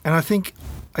publicly. And I think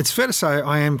it's fair to say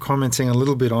I am commenting a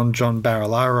little bit on John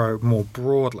Barilaro more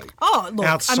broadly. Oh, look,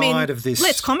 outside of this,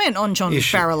 let's comment on John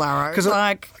Barilaro.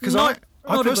 Because I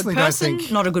personally don't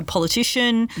think not a good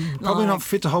politician. Probably not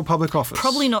fit to hold public office.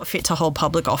 Probably not fit to hold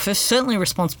public office. Certainly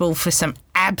responsible for some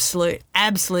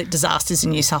absolute disasters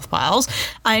in New South Wales.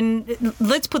 And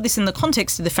let's put this in the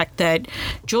context of the fact that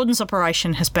Jordan's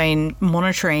operation has been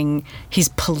monitoring his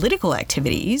political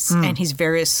activities and his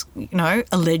various,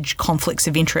 alleged conflicts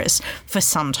of interest for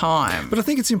some time. But I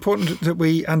think it's important that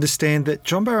we understand that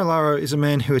John Barilaro is a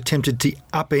man who attempted to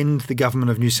upend the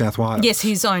government of New South Wales. Yes,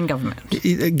 his own government.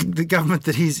 The government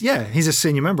that he's a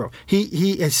senior member of.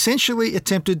 He essentially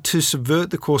attempted to subvert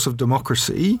the course of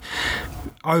democracy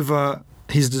over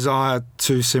his desire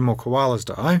to see more koalas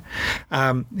die,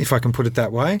 if I can put it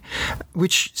that way,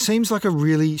 which seems like a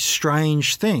really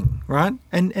strange thing, right?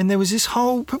 And there was this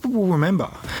whole, people will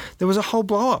remember, there was a whole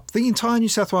blow-up. The entire New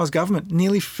South Wales government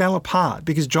nearly fell apart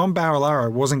because John Barilaro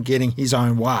wasn't getting his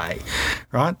own way,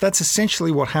 right? That's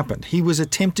essentially what happened. He was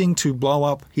attempting to blow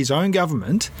up his own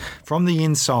government from the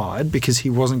inside because he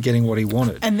wasn't getting what he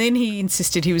wanted. And then he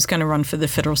insisted he was going to run for the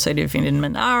federal seat of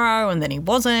Monaro, and then he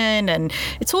wasn't, and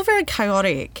it's all very chaotic.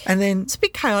 And then it's a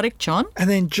bit chaotic, John. And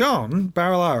then John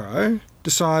Barilaro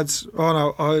decides, oh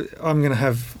no, I'm going to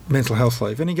have mental health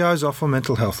leave, and he goes off on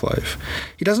mental health leave.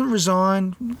 He doesn't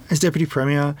resign as Deputy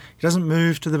Premier. He doesn't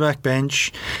move to the back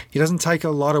bench. He doesn't take a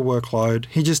lot of workload.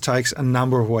 He just takes a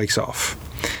number of weeks off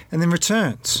and then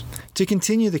returns to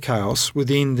continue the chaos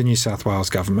within the New South Wales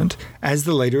government as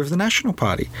the leader of the National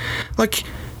Party. Like,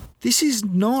 this is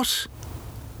not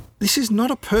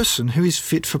a person who is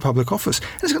fit for public office.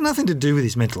 And it's got nothing to do with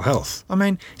his mental health. I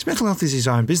mean, his mental health is his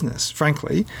own business,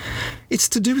 frankly. It's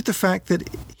to do with the fact that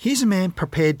here's a man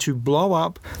prepared to blow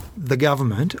up the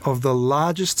government of the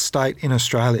largest state in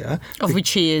Australia. Of which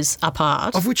he is a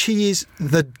part. Of which he is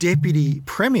the Deputy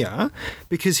Premier,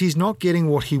 because he's not getting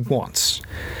what he wants.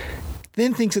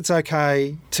 Then thinks it's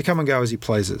okay to come and go as he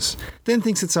pleases. Then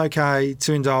thinks it's okay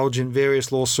to indulge in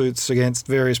various lawsuits against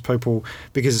various people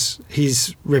because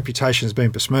his reputation has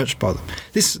been besmirched by them.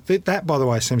 That, by the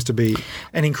way, seems to be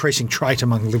an increasing trait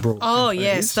among Liberal MPs.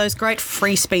 Yes, those great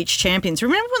free speech champions.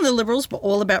 Remember when the Liberals were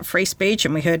all about free speech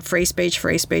and we heard free speech,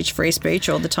 free speech, free speech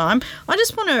all the time? I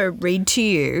just want to read to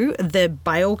you the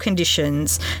bail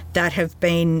conditions that have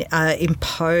been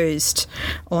imposed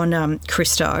on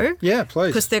Christo. Yeah, please.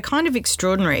 Because they're kind of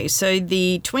extraordinary. So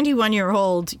the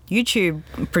 21-year-old YouTube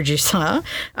producer,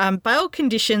 bail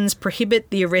conditions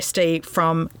prohibit the arrestee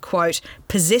from, quote,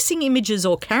 possessing images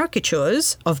or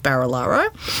caricatures of Barilaro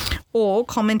or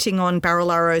commenting on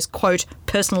Barilaro's, quote,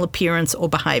 personal appearance or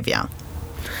behaviour.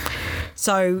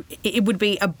 So it would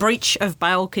be a breach of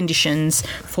bail conditions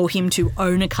for him to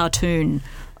own a cartoon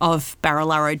of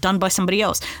Barilaro done by somebody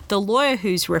else. The lawyer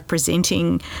who's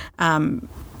representing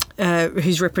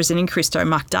Christo,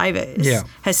 Mark Davis,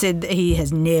 has said that he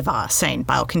has never seen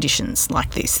bail conditions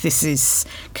like this. This is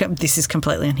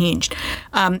completely unhinged.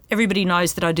 Everybody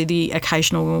knows that I do the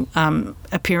occasional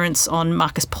appearance on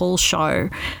Marcus Paul's show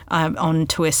on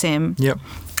 2SM. Yep.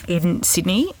 In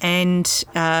Sydney, and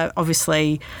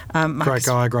obviously great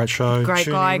guy, great show.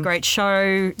 Great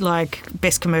show, like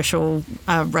best commercial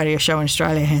radio show in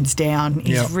Australia, hands down.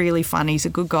 He's really fun. He's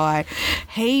a good guy.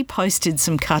 He posted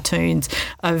some cartoons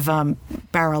of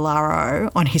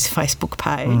Barilaro on his Facebook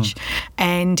page,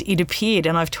 and it appeared,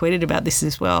 and I've tweeted about this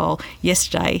as well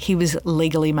yesterday, he was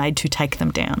legally made to take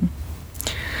them down.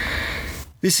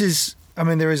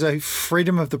 There is a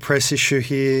freedom of the press issue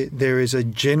here. There is a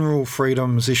general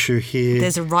freedoms issue here.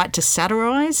 There's a right to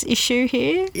satirise issue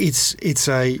here.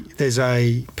 There's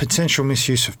a potential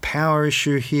misuse of power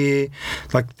issue here.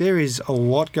 Like, there is a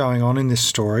lot going on in this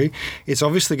story. It's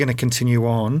obviously going to continue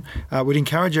on. We'd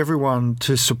encourage everyone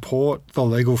to support the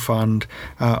legal fund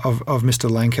of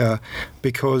Mr. Lenker,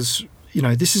 because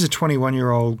this is a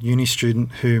 21-year-old uni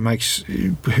student who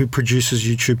produces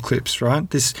YouTube clips,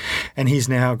 right? And he's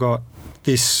now got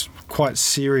this quite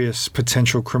serious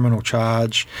potential criminal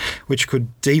charge, which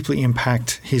could deeply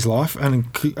impact his life. And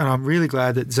I'm really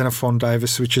glad that Xenophon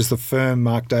Davis, which is the firm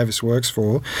Mark Davis works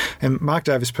for, and Mark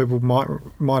Davis, people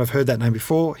might have heard that name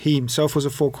before. He himself was a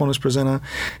Four Corners presenter.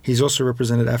 He's also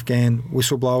represented Afghan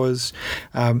whistleblowers.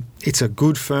 It's a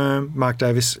good firm. Mark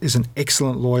Davis is an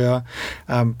excellent lawyer,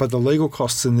 but the legal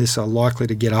costs in this are likely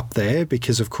to get up there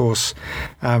because, of course,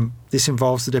 this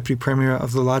involves the Deputy Premier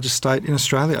of the largest state in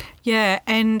Australia. Yeah,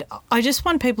 and I just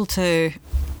want people to...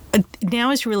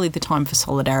 Now is really the time for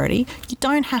solidarity. You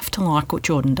don't have to like what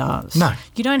Jordan does. No.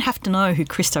 You don't have to know who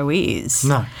Christo is.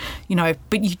 No.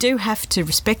 But you do have to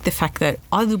respect the fact that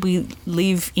either we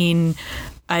live in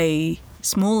a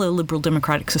smaller liberal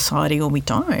democratic society or we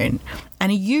don't.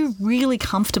 And are you really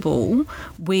comfortable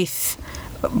with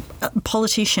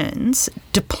politicians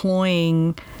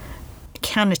deploying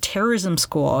counter-terrorism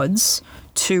squads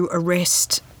to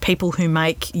arrest people who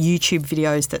make YouTube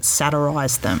videos that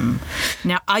satirise them?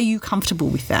 Now, are you comfortable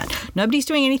with that? Nobody's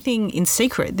doing anything in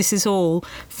secret. This is all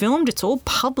filmed. It's all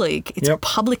public. It's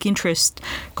public interest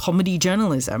comedy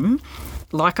journalism.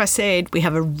 Like I said, we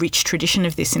have a rich tradition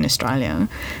of this in Australia.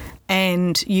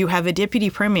 And you have a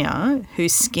Deputy Premier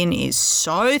whose skin is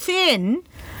so thin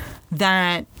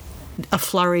that a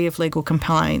flurry of legal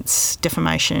complaints,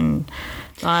 defamation...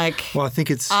 Well, I think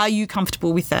it's... Are you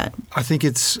comfortable with that? I think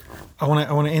it's... I want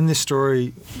to end this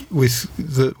story with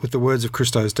the words of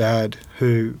Christo's dad,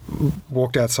 who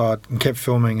walked outside and kept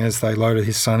filming as they loaded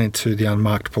his son into the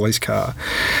unmarked police car,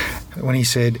 when he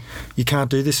said, "You can't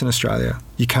do this in Australia.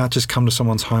 You can't just come to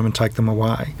someone's home and take them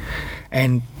away."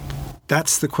 And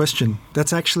that's the question.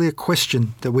 That's actually a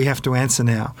question that we have to answer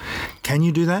now. Can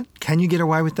you do that? Can you get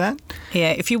away with that?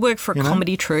 Yeah, if you work for a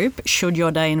comedy troupe, should your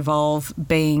day involve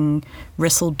being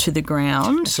wrestled to the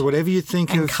ground? So whatever you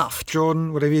think of cuffed.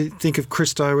 Jordan, whatever you think of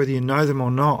Christo, whether you know them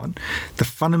or not, the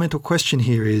fundamental question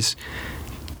here is,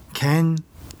 can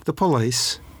the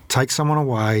police take someone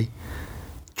away,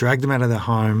 drag them out of their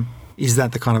home. Is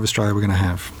that the kind of Australia we're going to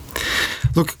have?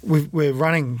 Look, we're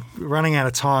running out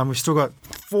of time. We've still got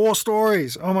 4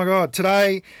 stories. Oh, my God.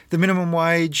 Today, the minimum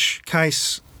wage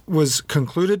case was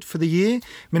concluded for the year.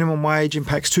 Minimum wage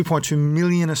impacts 2.2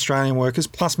 million Australian workers,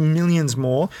 plus millions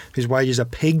more whose wages are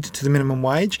pegged to the minimum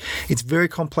wage. It's very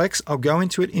complex. I'll go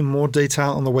into it in more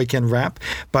detail on the weekend wrap,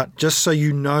 but just so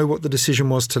you know what the decision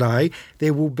was today,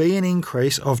 there will be an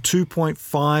increase of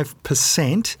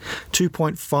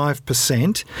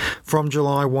 2.5% from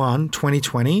July 1,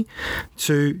 2020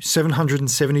 to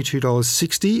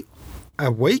 $772.60 a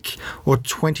week or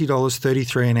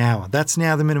 $20.33 an hour. That's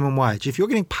now the minimum wage. If you're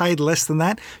getting paid less than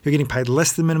that, you're getting paid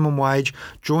less than minimum wage,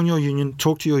 join your union,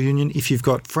 talk to your union. If you've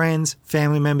got friends,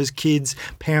 family members, kids,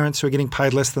 parents who are getting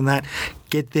paid less than that,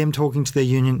 get them talking to their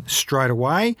union straight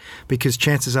away because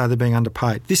chances are they're being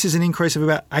underpaid. This is an increase of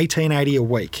about $18.80 a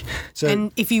week.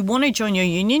 And if you want to join your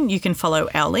union, you can follow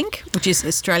our link, which is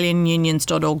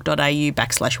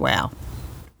australianunions.org.au/wow.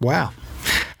 Wow.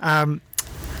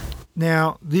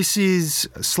 Now, this is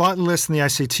slightly less than the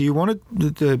ACTU wanted,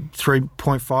 the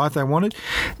 3.5 they wanted.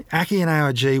 ACCI and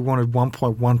AIG wanted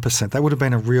 1.1%. That would have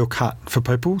been a real cut for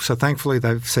people, so thankfully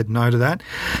they've said no to that.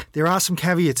 There are some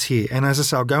caveats here, and as I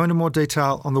say, I'll go into more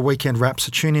detail on the weekend wrap, so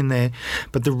tune in there.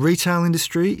 But the retail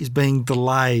industry is being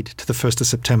delayed to the 1st of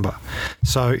September.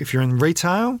 So if you're in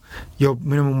retail, your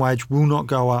minimum wage will not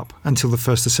go up until the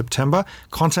 1st of September.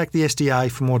 Contact the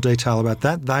SDA for more detail about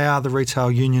that. They are the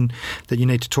retail union that you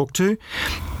need to talk to.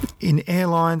 In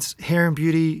airlines, hair and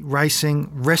beauty,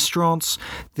 racing, restaurants,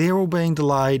 they're all being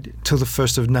delayed till the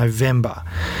 1st of November.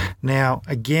 Now,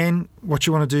 again, what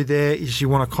you want to do there is you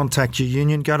want to contact your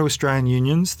union. Go to Australian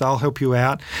Unions. They'll help you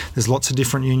out. There's lots of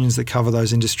different unions that cover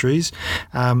those industries.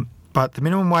 But the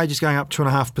minimum wage is going up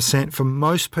 2.5% for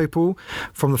most people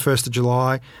from the 1st of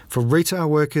July, for retail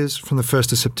workers from the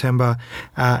 1st of September,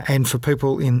 and for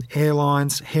people in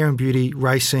airlines, hair and beauty,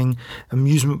 racing,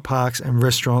 amusement parks and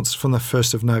restaurants from the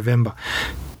 1st of November.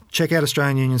 Check out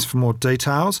Australian Unions for more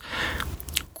details.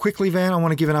 Quickly, Van, I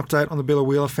want to give an update on the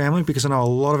Biloela family because I know a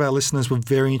lot of our listeners were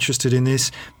very interested in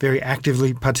this, very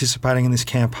actively participating in this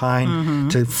campaign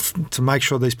to make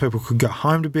sure these people could go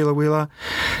home to Biloela.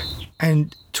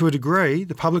 And to a degree,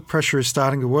 the public pressure is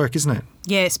starting to work, isn't it?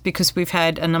 Yes, because we've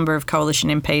had a number of coalition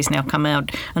MPs now come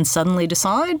out and suddenly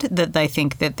decide that they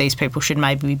think that these people should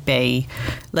maybe be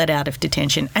let out of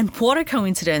detention. And what a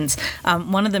coincidence.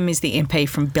 One of them is the MP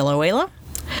from Biloela,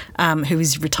 who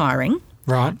is retiring.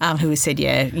 Right. Who has said,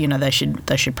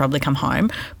 they should probably come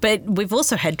home. But we've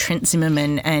also had Trent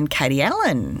Zimmerman and Katie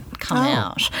Allen come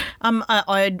out.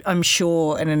 I'm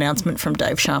sure an announcement from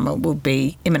Dave Sharma will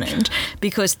be imminent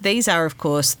because these are, of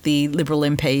course, the Liberal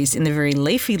MPs in the very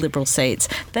leafy Liberal seats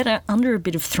that are under a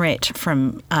bit of threat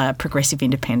from progressive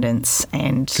independents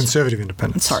and... Conservative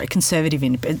independents. Conservative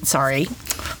independents. Sorry,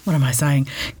 what am I saying?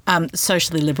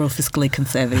 Socially liberal, fiscally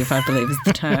conservative, I believe is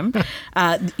the term.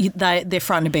 They're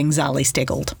frightened of being Zali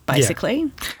Steggalled,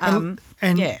 basically.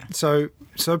 Yeah.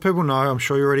 So people know, I'm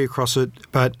sure you're already across it,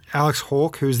 but Alex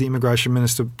Hawke, who's the Immigration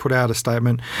Minister, put out a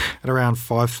statement at around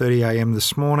 5:30am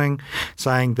this morning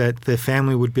saying that their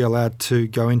family would be allowed to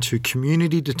go into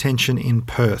community detention in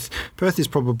Perth. Perth is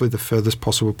probably the furthest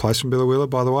possible place from Biloela,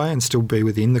 by the way, and still be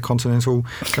within the continental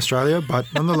Australia, but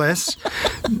nonetheless,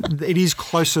 it is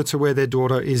closer to where their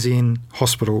daughter is in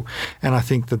hospital, and I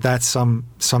think that that's some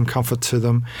comfort to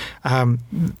them. That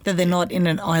they're not in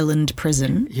an island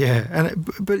prison. Yeah,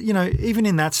 but even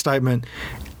in that statement,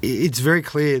 it's very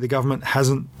clear the government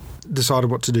hasn't decided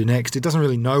what to do next. It doesn't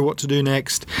really know what to do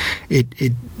next.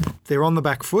 They're on the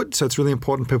back foot, so it's really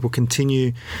important people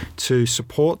continue to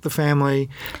support the family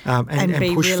and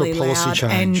push really for policy loud.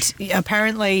 Change. And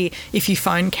apparently, if you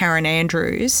phone Karen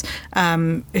Andrews,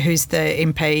 who's the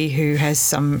MP who has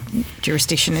some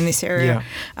jurisdiction in this area,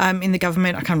 in the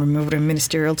government, I can't remember what her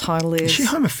ministerial title is. Is she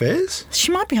Home Affairs?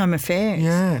 She might be Home Affairs.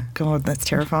 Yeah. God, that's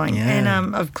terrifying. Yeah.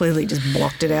 And I've clearly just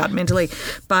blocked it out mentally.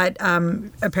 But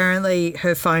apparently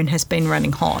her phone has been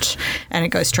running hot and it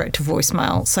goes straight to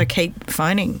voicemail. So keep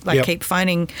phoning, keep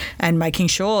phoning and making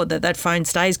sure that phone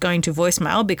stays going to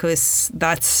voicemail because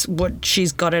that's what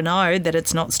she's got to know, that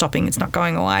it's not stopping, it's not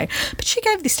going away. But she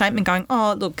gave this statement going,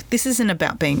 oh, look, this isn't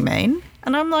about being mean.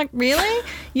 And I'm like, really?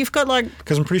 You've got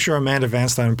Because I'm pretty sure Amanda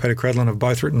Vanstone and Peter Credlin have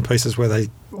both written pieces where they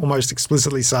almost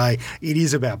explicitly say it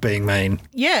is about being mean.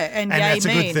 Yeah, and yay that's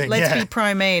mean. A good thing. Let's be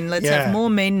pro-mean. Let's have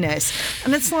more meanness.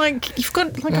 And it's like you've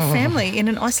got a family in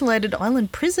an isolated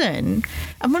island prison,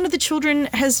 and one of the children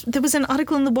there was an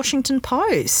article in the Washington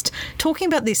Post talking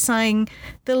about this, saying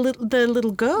the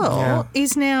little girl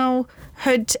is now...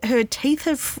 her teeth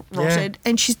have rotted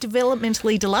and she's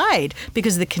developmentally delayed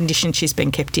because of the condition she's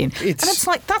been kept in. And it's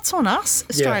like, that's on us,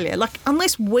 Australia. Like,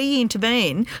 unless we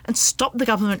intervene and stop the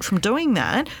government from doing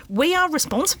that, we are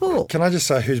responsible. Can I just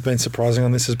say who's been surprising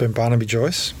on this has been Barnaby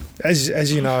Joyce.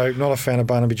 As you know, not a fan of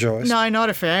Barnaby Joyce. No, not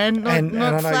a fan.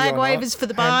 Not flag wavers for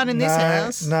the barn in this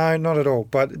house. No, not at all.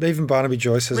 But even Barnaby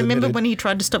Joyce has Remember admitted, when he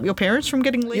tried to stop your parents from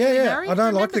getting legally married? I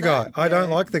don't like the guy. I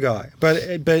don't like the guy.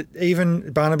 But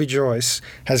even Barnaby Joyce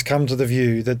has come to the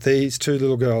view that these two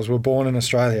little girls were born in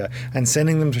Australia, and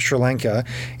sending them to Sri Lanka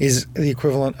is the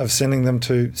equivalent of sending them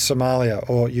to Somalia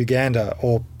or Uganda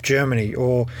or Germany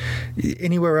or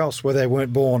anywhere else where they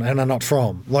weren't born and are not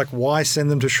from. Like, why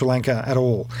send them to Sri Lanka at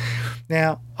all?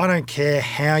 Now, I don't care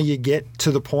how you get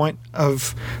to the point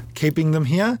of keeping them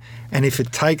here, and if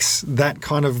it takes that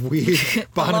kind of weird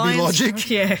Barnaby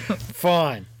logic,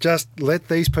 fine. Just let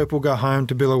these people go home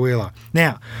to Biloela.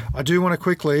 Now, I do want to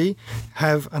quickly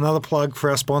have another plug for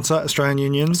our sponsor, Australian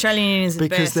Unions. Australian Unions is the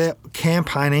because best. They're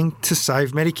campaigning to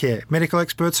save Medicare. Medical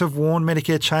experts have warned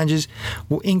Medicare changes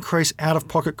will increase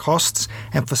out-of-pocket costs,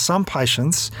 and for some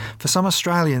patients, for some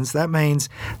Australians, that means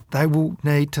they will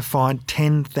need to find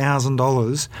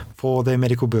 $10,000 for their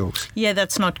medical bills. Yeah,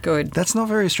 that's not good. That's not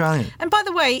very Australian. And by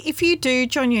the way, if you do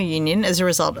join your union as a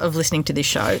result of listening to this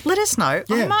show, let us know.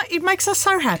 Yeah. It makes us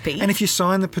so happy. And if you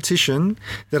sign the petition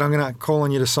that I'm going to call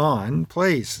on you to sign,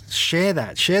 please share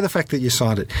that. Share the fact that you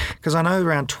signed it. Because I know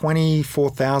around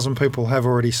 24,000 people have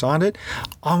already signed it.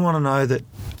 I want to know that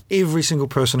every single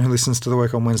person who listens to The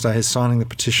Work on Wednesday is signing the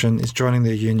petition, is joining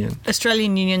their union.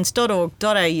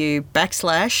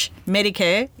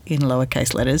 AustralianUnions.org.au/Medicare in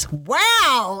lowercase letters.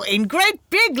 Wow! In great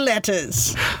big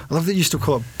letters. I love that you still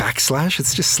call it backslash.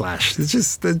 It's just slash. It's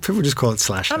just people just call it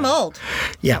slash. I'm now. old.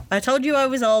 Yeah. I told you I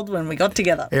was old when we got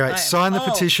together. All right, sign the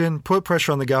petition, put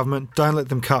pressure on the government, don't let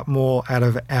them cut more out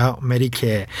of our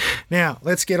Medicare. Now,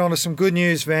 let's get on to some good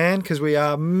news, Van, because we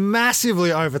are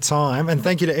massively over time, and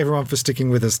thank you to everyone for sticking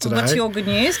with us today. What's your good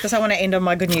news? Because I want to end on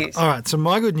my good news. All right, so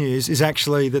my good news is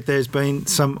actually that there's been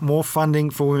some more funding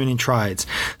for women in trades.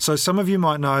 So some of you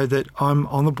might know that I'm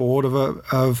on the board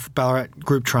of Ballarat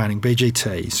Group Training,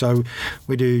 BGT. So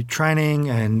we do training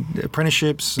and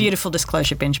apprenticeships. Beautiful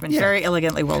disclosure, Benjamin. Yeah. Very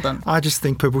elegantly well done. I just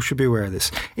think people should be aware of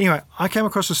this. Anyway, I came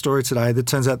across a story today that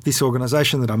turns out this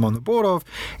organisation that I'm on the board of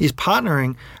is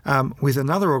partnering with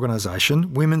another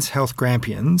organisation, Women's Health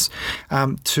Grampians,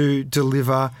 to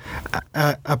deliver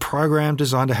a program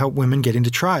designed to help women get into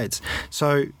trades.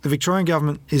 So the Victorian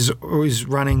government is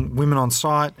running Women on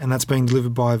Site, and that's being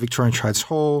delivered by Victorian Trades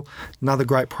Hall, another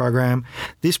great program.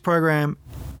 This program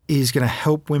is going to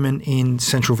help women in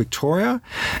central Victoria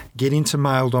get into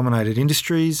male-dominated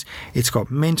industries. It's got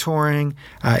mentoring.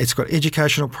 It's got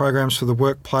educational programs for the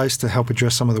workplace to help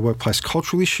address some of the workplace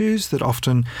cultural issues that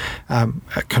often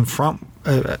confront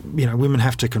women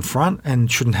have to confront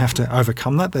and shouldn't have to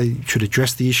overcome that. They should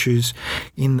address the issues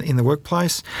in the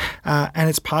workplace. And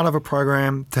it's part of a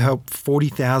program to help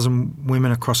 40,000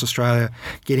 women across Australia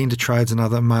get into trades and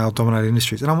other male-dominated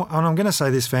industries. And I'm going to say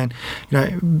this, Van,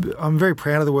 I'm very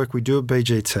proud of the work we do at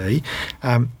BGT.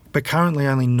 But currently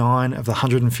only 9 of the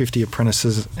 150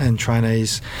 apprentices and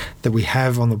trainees that we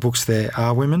have on the books there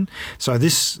are women. So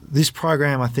this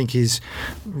program, I think, is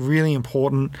really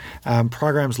important.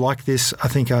 Programs like this, I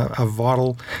think, are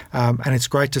vital, and it's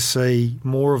great to see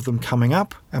more of them coming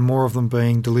up and more of them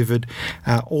being delivered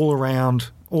all around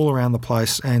the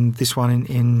place, and this one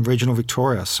in regional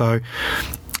Victoria. So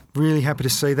really happy to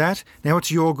see that. Now,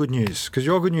 what's your good news? Because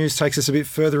your good news takes us a bit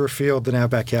further afield than our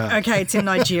backyard. Okay, it's in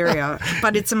Nigeria,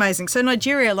 but it's amazing. So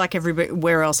Nigeria, like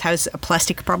everywhere else, has a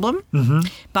plastic problem,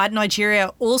 but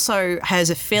Nigeria also has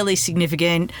a fairly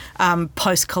significant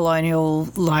post-colonial,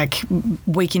 like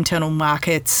weak internal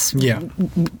markets,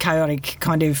 chaotic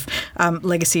kind of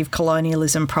legacy of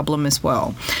colonialism problem as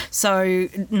well. So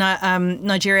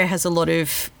Nigeria has a lot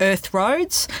of earth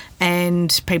roads,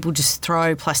 and people just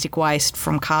throw plastic waste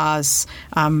from cars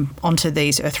onto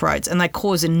these earth roads, and they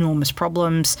cause enormous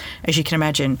problems, as you can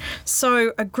imagine.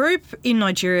 So a group in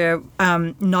Nigeria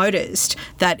noticed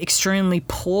that extremely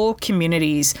poor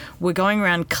communities were going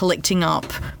around collecting up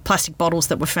plastic bottles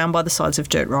that were found by the sides of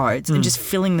dirt roads and just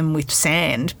filling them with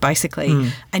sand,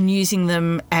 basically, and using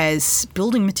them as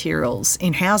building materials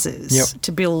in houses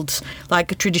to build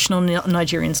like a traditional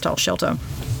Nigerian-style shelter.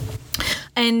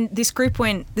 And this group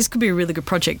went, this could be a really good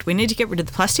project. We need to get rid of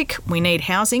the plastic. We need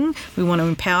housing. We want to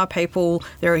empower people.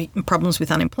 There are problems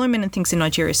with unemployment and things in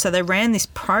Nigeria. So they ran this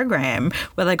program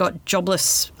where they got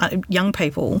jobless young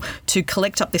people to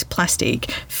collect up this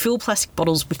plastic, fill plastic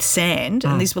bottles with sand,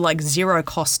 and these were like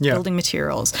zero-cost building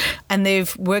materials. And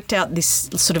they've worked out this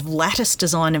sort of lattice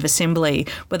design of assembly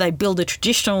where they build a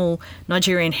traditional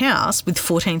Nigerian house with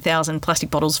 14,000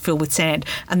 plastic bottles filled with sand,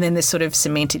 and then they're sort of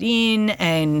cemented in,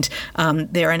 and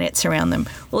there are nets around them.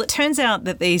 Well, it turns out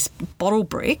that these bottle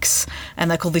bricks,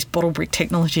 and they call this bottle brick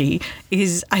technology,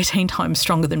 is 18 times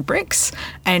stronger than bricks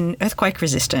and earthquake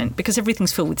resistant because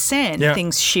everything's filled with sand. Yeah.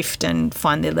 Things shift and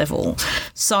find their level.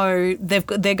 So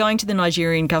they're going to the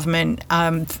Nigerian government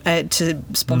to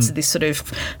sponsor this sort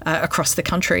of across the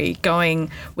country,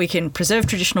 going, we can preserve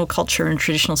traditional culture and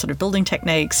traditional sort of building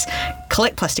techniques,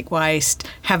 collect plastic waste,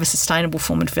 have a sustainable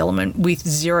form of development with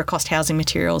zero-cost housing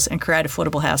materials and create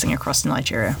affordable housing across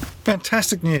Nigeria.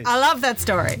 Fantastic news. I love that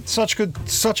story. Such a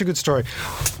good story.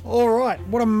 All right,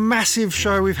 what a massive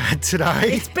show we've had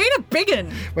today. It's been a big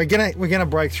one. We're gonna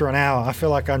break through an hour. I feel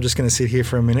like I'm just gonna sit here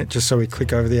for a minute just so we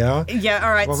click over the hour. Yeah,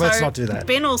 all right. Well, so let's not do that.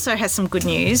 Ben also has some good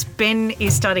news. Ben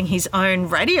is starting his own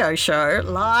radio show,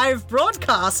 live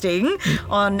broadcasting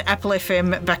on Apple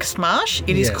FM Backmarsh.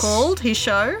 It is Yes. called his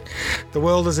show The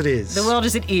World as It Is. The World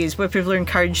as It Is, where people are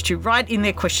encouraged to write in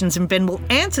their questions and Ben will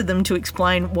answer them to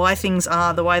explain why things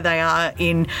are the way they are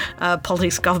in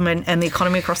politics, government and the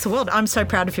economy across the world. I'm so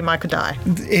proud of you, Michael Dye.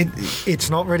 It's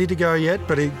not ready to go yet,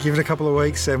 but give it a couple of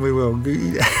weeks and we will.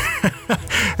 Bit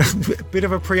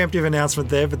of a preemptive announcement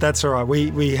there, but that's all right.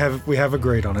 We have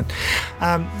agreed on it.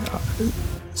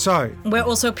 So we're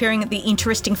also appearing at the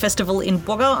Interesting Festival in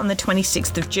Wagga on the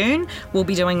 26th of June. We'll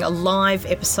be doing a live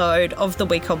episode of The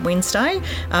Week on Wednesday,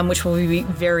 which will be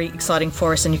very exciting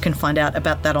for us, and you can find out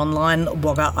about that online.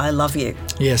 Wagga, I love you.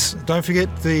 Yes, don't forget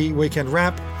the weekend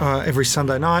wrap every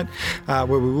Sunday night, where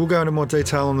we will go into more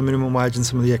detail on the minimum wage and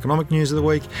some of the economic news of the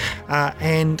week.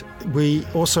 And we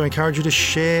also encourage you to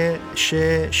share.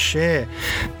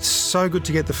 So good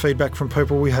to get the feedback from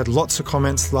people. We had lots of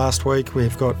comments last week.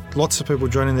 We've got lots of people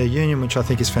joining their union, which I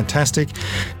think is fantastic.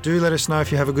 Do let us know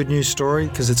if you have a good news story,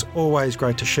 because it's always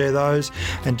great to share those.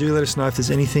 And do let us know if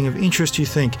there's anything of interest you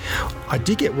think. I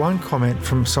did get one comment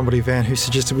from somebody, Van, who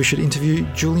suggested we should interview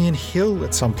Julian Hill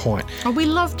at some point. Oh, we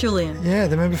love Julian. Yeah,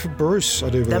 the member for Bruce, I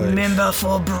do believe. The member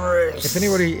for Bruce. If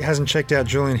anybody hasn't checked out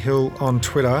Julian Hill on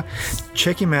Twitter,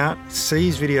 check him out, see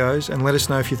his videos, and let us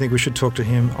know if you think we should talk to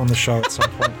him on the show at some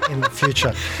point in the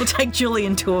future. We'll take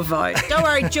Julian to a vote. Don't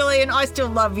worry, Julian, I still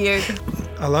love you.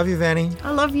 I love you, Vanny.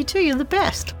 I love you too. You're the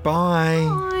best. Bye.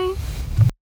 Bye.